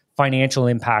negative financial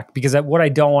impact, because what I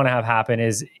don't want to have happen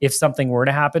is if something were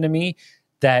to happen to me,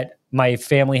 that my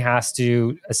family has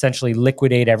to essentially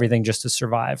liquidate everything just to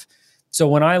survive. So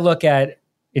when I look at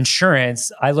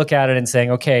insurance, I look at it and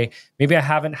saying, okay, maybe I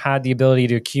haven't had the ability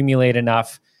to accumulate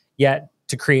enough yet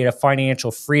to create a financial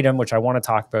freedom, which I want to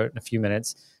talk about in a few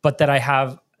minutes, but that I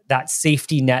have that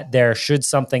safety net there should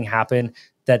something happen,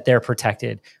 that they're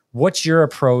protected. What's your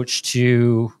approach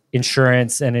to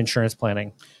insurance and insurance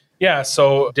planning? Yeah,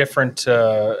 so different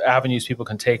avenues people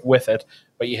can take with it,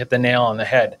 but you hit the nail on the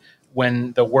head.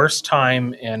 When the worst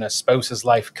time in a spouse's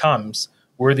life comes,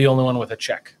 we're the only one with a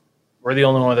check. We're the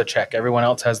only one with a check. Everyone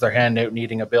else has their hand out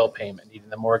needing a bill payment, needing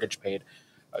the mortgage paid.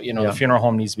 The funeral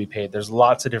home needs to be paid. There's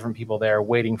lots of different people there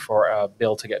waiting for a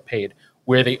bill to get paid.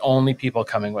 We're the only people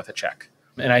coming with a check.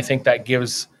 And I think that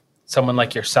gives someone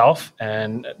like yourself,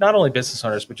 and not only business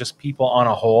owners, but just people on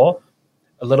a whole,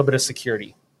 a little bit of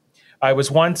security. I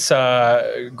was once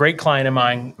a great client of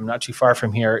mine, not too far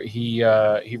from here. He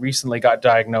recently got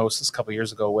diagnosed a couple of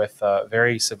years ago with a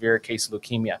very severe case of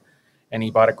leukemia. And he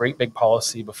bought a great big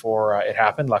policy before it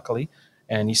happened, luckily.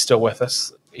 And he's still with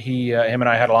us. Him and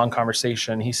I had a long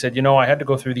conversation. He said, I had to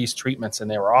go through these treatments and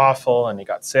they were awful, and he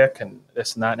got sick and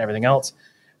this and that and everything else.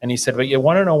 And he said, but you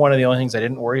want to know one of the only things I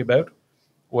didn't worry about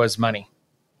was money.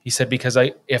 He said, because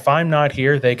if I'm not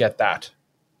here, they get that.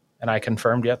 And I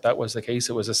confirmed, yet that was the case.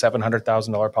 It was a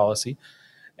 $700,000 policy.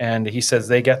 And he says,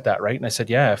 they get that, right? And I said,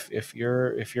 yeah, if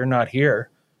you're not here,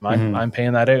 I'm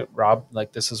paying that out, Rob.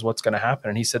 Like, this is what's going to happen.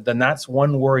 And he said, then that's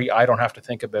one worry I don't have to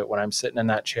think about when I'm sitting in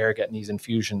that chair getting these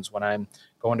infusions, when I'm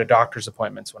going to doctor's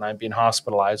appointments, when I'm being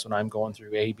hospitalized, when I'm going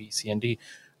through A, B, C, and D.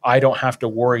 I don't have to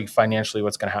worry financially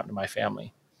what's going to happen to my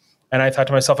family. And I thought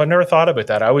to myself, I've never thought about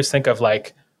that. I always think of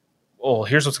like, oh,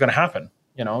 here's what's going to happen.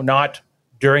 Not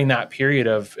during that period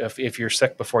of if you're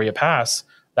sick before you pass,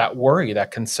 that worry,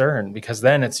 that concern, because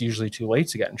then it's usually too late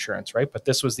to get insurance, right? But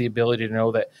this was the ability to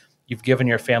know that you've given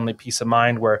your family peace of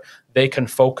mind where they can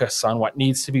focus on what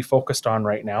needs to be focused on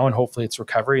right now. And hopefully it's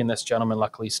recovery. And this gentleman,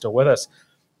 luckily, is still with us,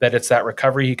 that it's that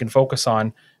recovery he can focus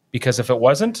on, because if it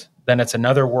wasn't, then it's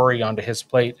another worry onto his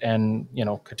plate and,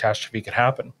 catastrophe could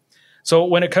happen. So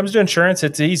when it comes to insurance,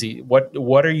 it's easy.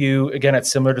 What are you, again, it's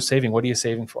similar to saving. What are you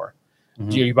saving for? Mm-hmm.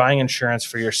 Are you buying insurance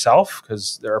for yourself?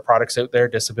 Because there are products out there,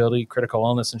 disability, critical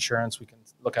illness insurance. We can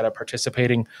look at a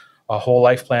participating whole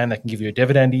life plan that can give you a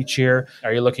dividend each year.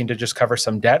 Are you looking to just cover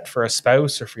some debt for a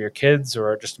spouse or for your kids,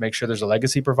 or just to make sure there's a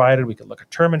legacy provided? We could look at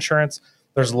term insurance.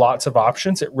 There's lots of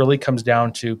options. It really comes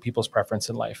down to people's preference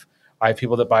in life. I have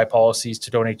people that buy policies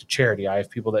to donate to charity. I have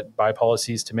people that buy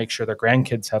policies to make sure their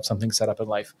grandkids have something set up in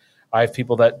life. I have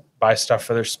people that buy stuff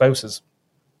for their spouses.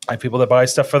 I have people that buy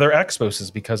stuff for their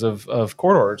ex-spouses because of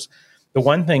court orders. The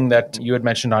one thing that you had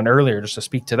mentioned on earlier, just to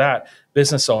speak to that,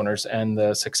 business owners and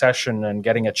the succession and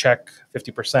getting a check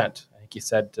 50%. I think you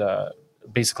said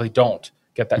basically don't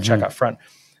get that check up front.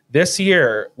 This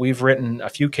year, we've written a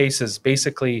few cases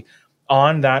basically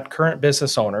on that current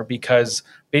business owner, because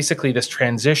basically this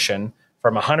transition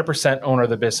from 100% owner of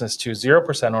the business to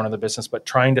 0% owner of the business, but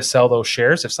trying to sell those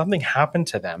shares. If something happened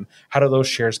to them, how do those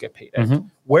shares get paid out?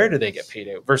 Where do they get paid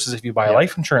out? Versus if you buy a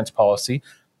life insurance policy,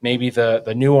 maybe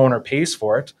the new owner pays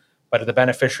for it, but the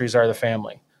beneficiaries are the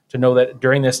family. To know that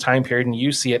during this time period, and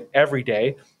you see it every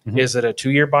day, is it a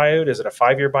 2-year buyout? Is it a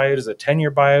 5-year buyout? Is it a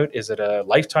 10-year buyout? Is it a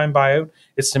lifetime buyout?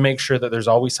 It's to make sure that there's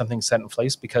always something set in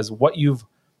place, because what you've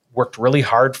worked really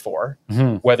hard for,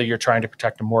 whether you're trying to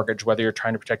protect a mortgage, whether you're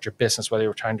trying to protect your business, whether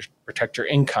you're trying to protect your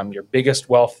income, your biggest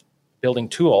wealth building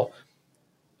tool,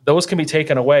 those can be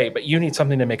taken away, but you need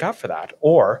something to make up for that,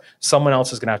 or someone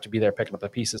else is going to have to be there picking up the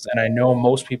pieces. And I know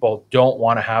most people don't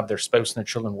want to have their spouse and their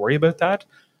children worry about that.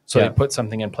 So they put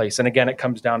something in place. And again, it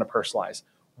comes down to personalize.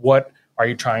 What are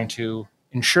you trying to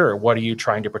insure? What are you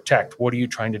trying to protect? What are you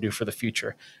trying to do for the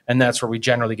future? And that's where we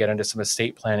generally get into some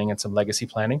estate planning and some legacy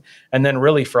planning. And then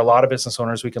really for a lot of business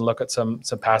owners, we can look at some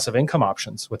passive income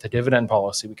options with a dividend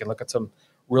policy. We can look at some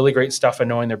really great stuff, and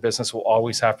knowing their business will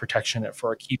always have protection in it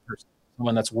for a key person,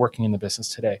 someone that's working in the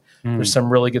business today. There's some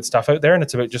really good stuff out there, and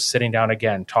it's about just sitting down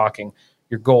again, talking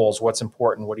your goals, what's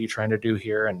important, what are you trying to do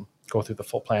here, and go through the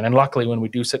full plan. And luckily, when we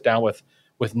do sit down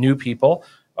with new people,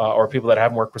 or people that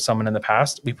haven't worked with someone in the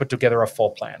past, we put together a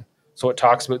full plan. So it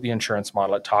talks about the insurance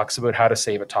model. It talks about how to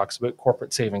save. It talks about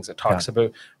corporate savings. It talks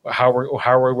about how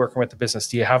we're working with the business.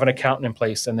 Do you have an accountant in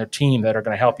place and their team that are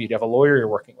going to help you? Do you have a lawyer you're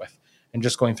working with? And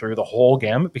just going through the whole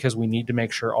gamut, because we need to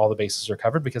make sure all the bases are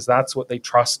covered, because that's what they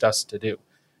trust us to do,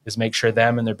 is make sure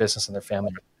them and their business and their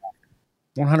family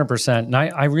are 100%. And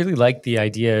I really like the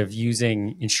idea of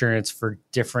using insurance for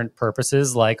different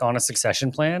purposes, like on a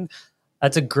succession plan.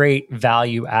 That's a great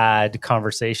value add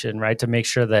conversation, right? To make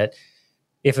sure that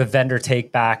if a vendor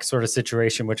take back sort of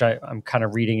situation, which I'm kind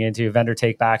of reading into, a vendor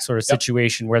take back sort of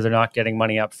situation where they're not getting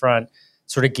money up front,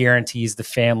 sort of guarantees the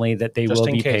family that they will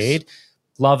be paid.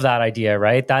 Love that idea,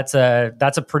 right? That's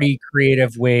a pretty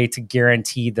creative way to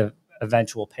guarantee the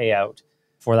eventual payout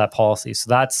for that policy.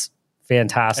 So that's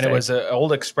fantastic. And it was an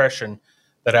old expression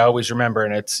that I always remember,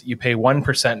 and it's you pay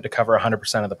 1% to cover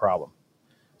 100% of the problem.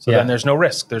 So then there's no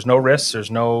risk. There's no risk. There's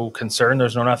no concern.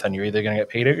 There's no nothing. You're either going to get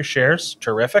paid out your shares,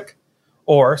 terrific,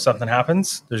 or something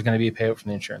happens, there's going to be a payout from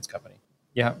the insurance company.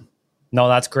 Yeah. No,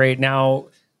 that's great. Now,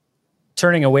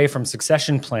 turning away from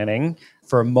succession planning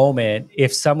for a moment,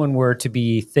 if someone were to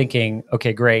be thinking,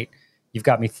 okay, great, you've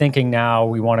got me thinking now,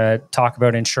 we want to talk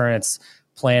about insurance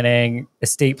planning,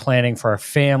 estate planning for our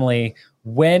family,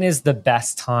 when is the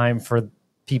best time for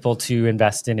people to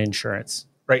invest in insurance?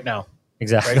 Right now.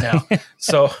 Exactly. Right now.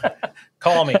 So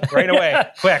call me right away,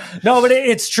 quick. No, but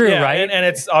it's true, right? And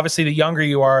it's obviously the younger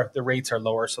you are, the rates are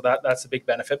lower. So that's a big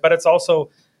benefit. But it's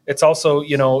also,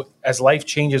 as life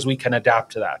changes, we can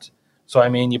adapt to that. So, I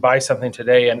mean, you buy something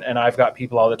today, and I've got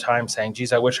people all the time saying,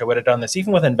 geez, I wish I would have done this.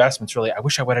 Even with investments, really, I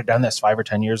wish I would have done this 5 or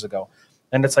 10 years ago.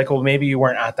 And it's like, well, maybe you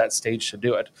weren't at that stage to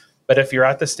do it. But if you're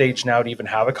at the stage now to even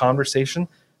have a conversation,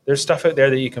 there's stuff out there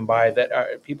that you can buy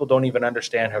that people don't even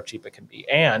understand how cheap it can be.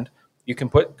 And you can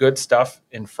put good stuff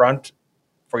in front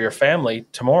for your family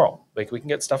tomorrow. Like we can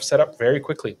get stuff set up very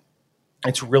quickly.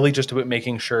 It's really just about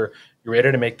making sure you're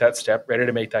ready to make that step, ready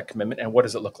to make that commitment. And what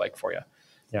does it look like for you?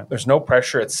 Yeah. There's no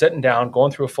pressure. It's sitting down,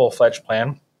 going through a full-fledged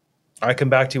plan. I come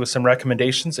back to you with some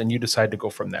recommendations and you decide to go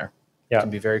from there. Yeah. It can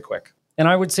be very quick. And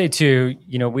I would say too,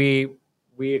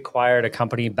 we acquired a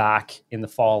company back in the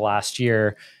fall last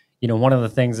year. One of the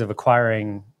things of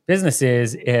acquiring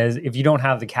businesses is if you don't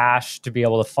have the cash to be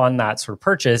able to fund that sort of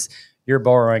purchase, you're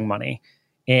borrowing money.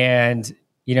 And,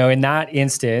 in that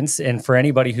instance, and for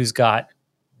anybody who's got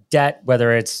debt,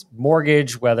 whether it's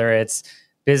mortgage, whether it's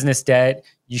business debt,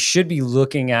 you should be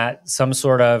looking at some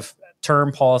sort of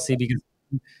term policy because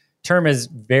term is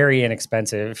very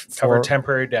inexpensive. Cover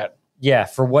temporary debt. Yeah,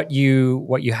 for what you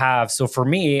have. So for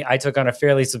me, I took on a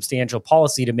fairly substantial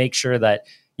policy to make sure that,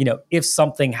 if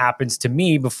something happens to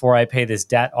me before I pay this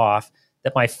debt off,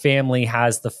 that my family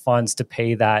has the funds to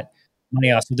pay that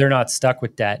money off so they're not stuck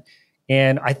with debt.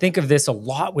 And I think of this a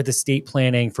lot with estate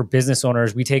planning for business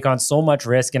owners. We take on so much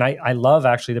risk. And I love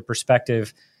actually the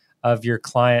perspective of your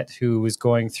client who was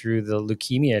going through the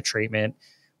leukemia treatment,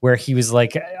 where he was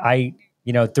like,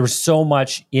 there was so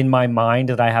much in my mind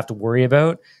that I have to worry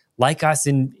about, like us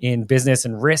in business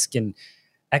and risk and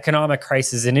economic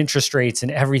crisis and interest rates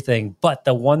and everything. But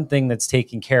the one thing that's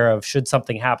taken care of, should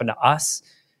something happen to us,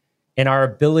 and our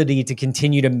ability to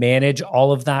continue to manage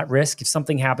all of that risk, if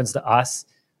something happens to us,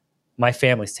 my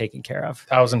family's taken care of.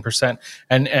 1,000%.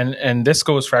 And this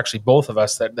goes for actually both of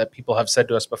us that people have said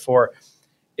to us before.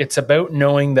 It's about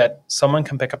knowing that someone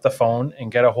can pick up the phone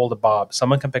and get a hold of Bob.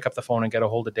 Someone can pick up the phone and get a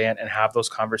hold of Dan and have those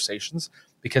conversations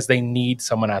because they need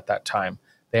someone at that time.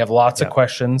 They have lots of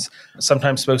questions.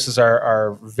 Sometimes spouses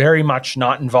are very much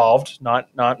not involved,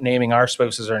 not naming our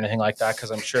spouses or anything like that,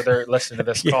 because I'm sure they're listening to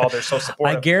this call. They're so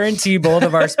supportive. I guarantee both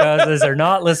of our spouses are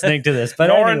not listening to this, but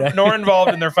nor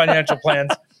involved in their financial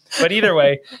plans. But either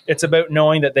way, it's about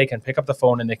knowing that they can pick up the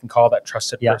phone and they can call that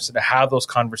trusted person to have those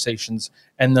conversations,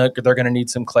 and they're going to need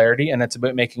some clarity. And it's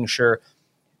about making sure,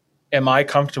 am I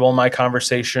comfortable in my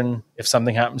conversation if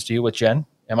something happens to you with Jen?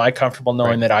 Am I comfortable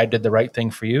knowing that I did the right thing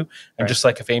for you? And just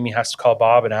like if Amy has to call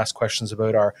Bob and ask questions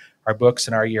about our books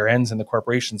and our year ends and the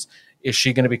corporations, is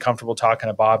she going to be comfortable talking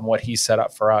to Bob and what he set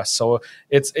up for us? So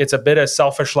it's a bit of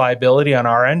selfish liability on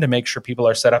our end to make sure people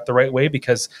are set up the right way,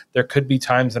 because there could be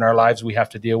times in our lives we have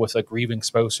to deal with a grieving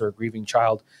spouse or a grieving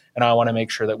child. And I want to make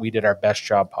sure that we did our best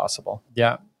job possible.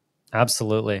 Yeah,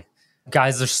 absolutely.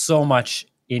 Guys, there's so much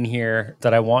in here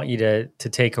that I want you to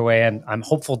take away. And I'm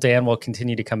hopeful Dan will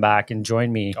continue to come back and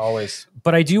join me. Always.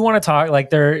 But I do want to talk, like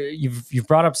you've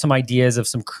brought up some ideas of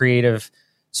some creative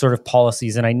sort of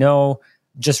policies. And I know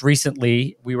just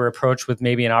recently we were approached with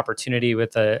maybe an opportunity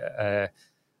with a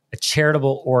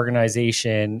charitable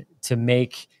organization to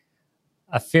make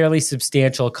a fairly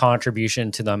substantial contribution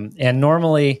to them. And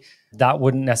normally that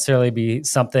wouldn't necessarily be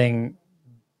something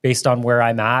based on where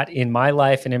I'm at in my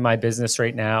life and in my business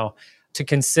right now to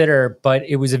consider, but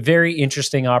it was a very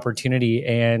interesting opportunity.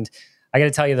 And I got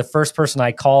to tell you, the first person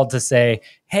I called to say,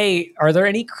 hey, are there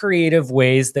any creative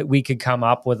ways that we could come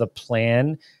up with a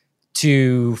plan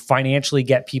to financially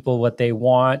get people what they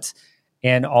want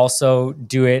and also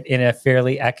do it in a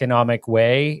fairly economic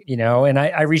way, And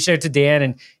I reached out to Dan,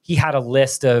 and he had a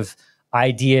list of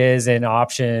ideas and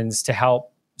options to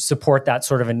help support that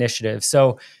sort of initiative.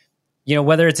 So,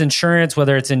 whether it's insurance,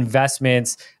 whether it's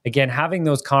investments, again, having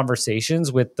those conversations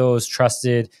with those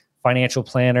trusted financial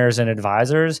planners and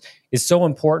advisors is so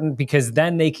important, because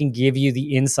then they can give you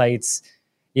the insights.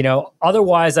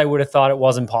 Otherwise I would have thought it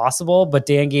wasn't possible, but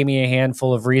Dan gave me a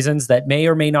handful of reasons that may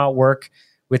or may not work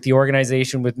with the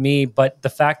organization with me. But the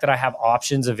fact that I have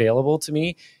options available to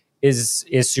me is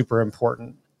super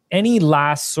important. Any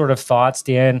last sort of thoughts,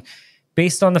 Dan,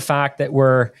 based on the fact that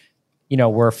we're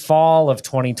fall of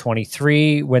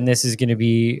 2023 when this is going to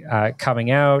be coming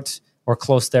out, or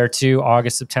close there to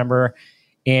August, September.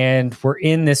 And we're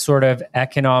in this sort of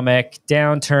economic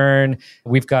downturn.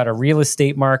 We've got a real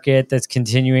estate market that's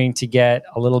continuing to get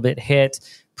a little bit hit.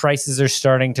 Prices are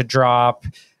starting to drop.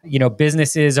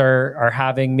 Businesses are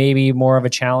having maybe more of a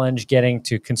challenge getting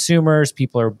to consumers.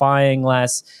 People are buying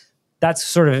less. That's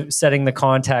sort of setting the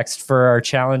context for our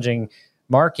challenging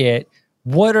market.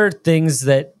 What are things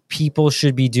that people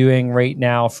should be doing right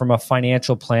now from a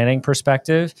financial planning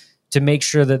perspective to make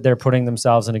sure that they're putting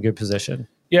themselves in a good position?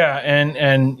 Yeah.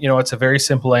 And it's a very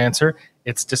simple answer.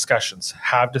 It's discussions.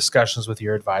 Have discussions with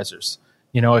your advisors.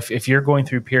 If you're going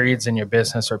through periods in your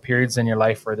business or periods in your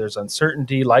life where there's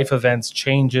uncertainty, life events,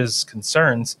 changes,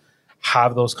 concerns,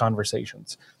 have those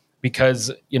conversations.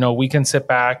 Because, we can sit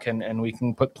back and we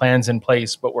can put plans in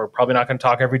place, but we're probably not going to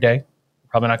talk every day.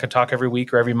 Probably not going to talk every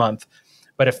week or every month.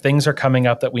 But if things are coming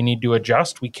up that we need to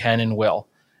adjust, we can and will.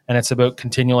 And it's about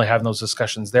continually having those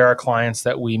discussions. There are clients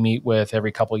that we meet with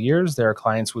every couple of years. There are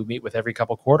clients we meet with every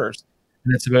couple of quarters.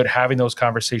 And it's about having those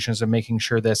conversations and making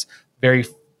sure this very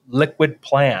liquid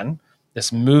plan,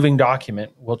 this moving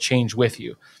document, will change with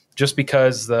you. Just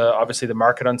because obviously the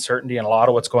market uncertainty and a lot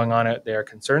of what's going on out there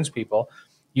concerns people,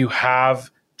 you have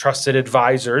trusted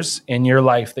advisors in your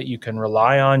life that you can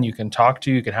rely on, you can talk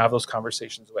to, you can have those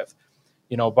conversations with.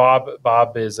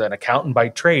 Bob is an accountant by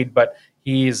trade, but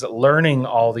he's learning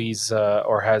all these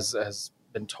or has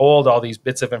been told all these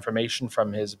bits of information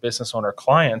from his business owner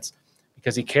clients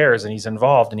because he cares and he's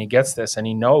involved and he gets this and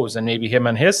he knows. And maybe him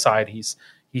on his side, he's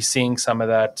seeing some of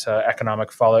that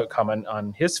economic fallout coming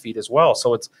on his feet as well.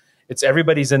 So it's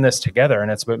everybody's in this together,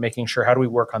 and it's about making sure, how do we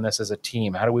work on this as a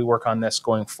team? How do we work on this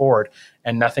going forward?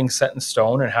 And nothing's set in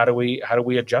stone. And how do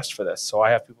we adjust for this? So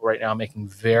I have people right now making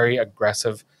very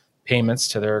aggressive payments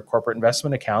to their corporate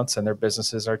investment accounts, and their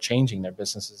businesses are changing. Their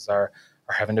businesses are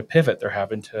having to pivot. They're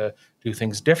having to do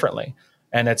things differently.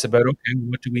 And it's about, okay,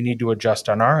 what do we need to adjust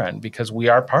on our end? Because we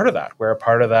are part of that. We're a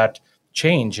part of that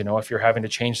change. If you're having to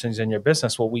change things in your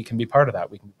business, well, we can be part of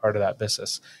that. We can be part of that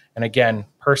business. And again,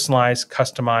 personalize,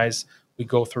 customize, we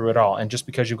go through it all. And just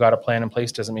because you've got a plan in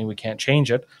place doesn't mean we can't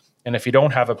change it. And if you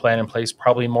don't have a plan in place,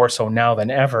 probably more so now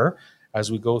than ever,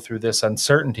 as we go through this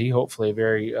uncertainty, hopefully a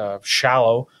very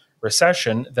shallow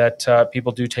recession, that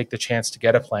people do take the chance to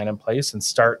get a plan in place and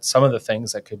start some of the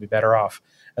things that could be better off.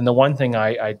 And the one thing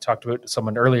I talked about to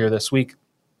someone earlier this week,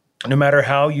 no matter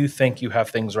how you think you have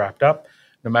things wrapped up,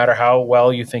 no matter how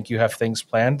well you think you have things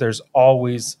planned, there's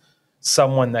always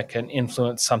someone that can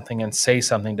influence something and say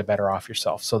something to better off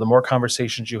yourself. So the more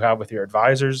conversations you have with your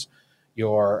advisors,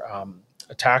 your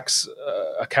tax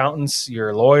accountants,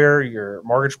 your lawyer, your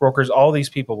mortgage brokers, all these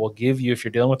people will give you, if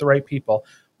you're dealing with the right people,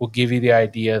 will give you the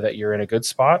idea that you're in a good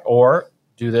spot, or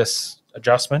do this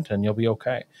adjustment and you'll be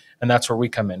okay. And that's where we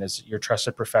come in, is your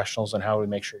trusted professionals and how we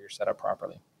make sure you're set up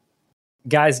properly.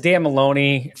 Guys, Dan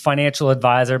Moloney, financial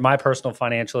advisor, my personal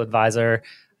financial advisor.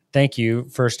 Thank you,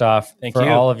 first off, for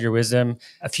all of your wisdom.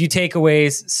 A few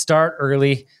takeaways: start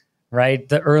early, right?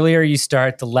 The earlier you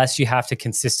start, the less you have to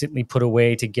consistently put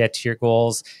away to get to your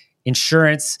goals.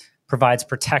 Insurance provides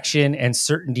protection and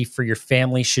certainty for your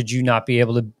family should you not be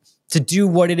able to do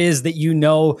what it is that you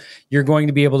know you're going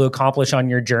to be able to accomplish on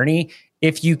your journey.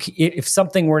 If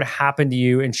something were to happen to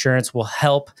you, insurance will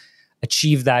help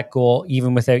achieve that goal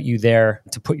even without you there,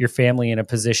 to put your family in a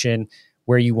position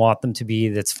where you want them to be,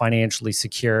 that's financially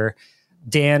secure.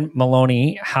 Dan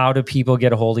Moloney, how do people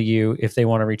get a hold of you if they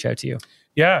want to reach out to you?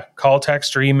 Yeah, call,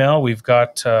 text, or email. We've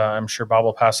got, I'm sure Bob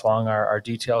will pass along our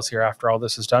details here after all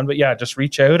this is done. But yeah, just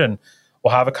reach out and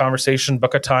we'll have a conversation,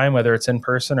 book a time, whether it's in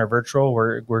person or virtual.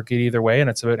 We're good either way. And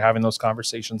it's about having those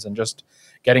conversations and just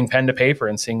getting pen to paper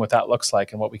and seeing what that looks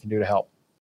like and what we can do to help.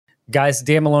 Guys,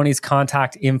 Dan Moloney's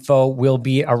contact info will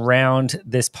be around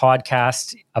this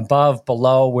podcast, above,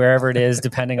 below, wherever it is,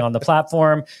 depending on the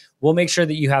platform. We'll make sure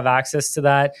that you have access to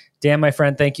that. Dan, my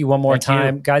friend, thank you one more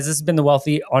time. Guys, this has been the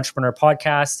Wealthy Entrepreneur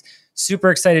Podcast. Super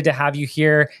excited to have you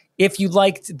here. If you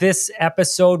liked this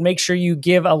episode, make sure you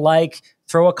give a like,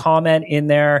 throw a comment in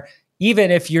there.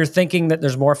 Even if you're thinking that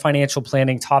there's more financial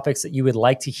planning topics that you would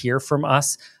like to hear from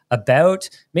us about,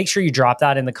 make sure you drop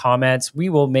that in the comments. We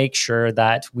will make sure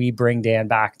that we bring Dan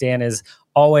back. Dan is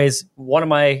always one of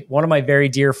my very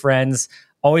dear friends,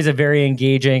 always a very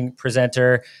engaging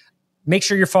presenter. Make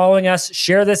sure you're following us.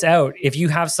 Share this out. If you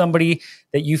have somebody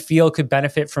that you feel could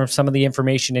benefit from some of the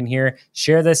information in here,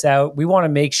 share this out. We want to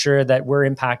make sure that we're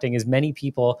impacting as many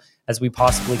people as we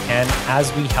possibly can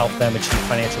as we help them achieve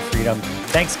financial freedom.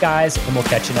 Thanks, guys, and we'll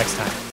catch you next time.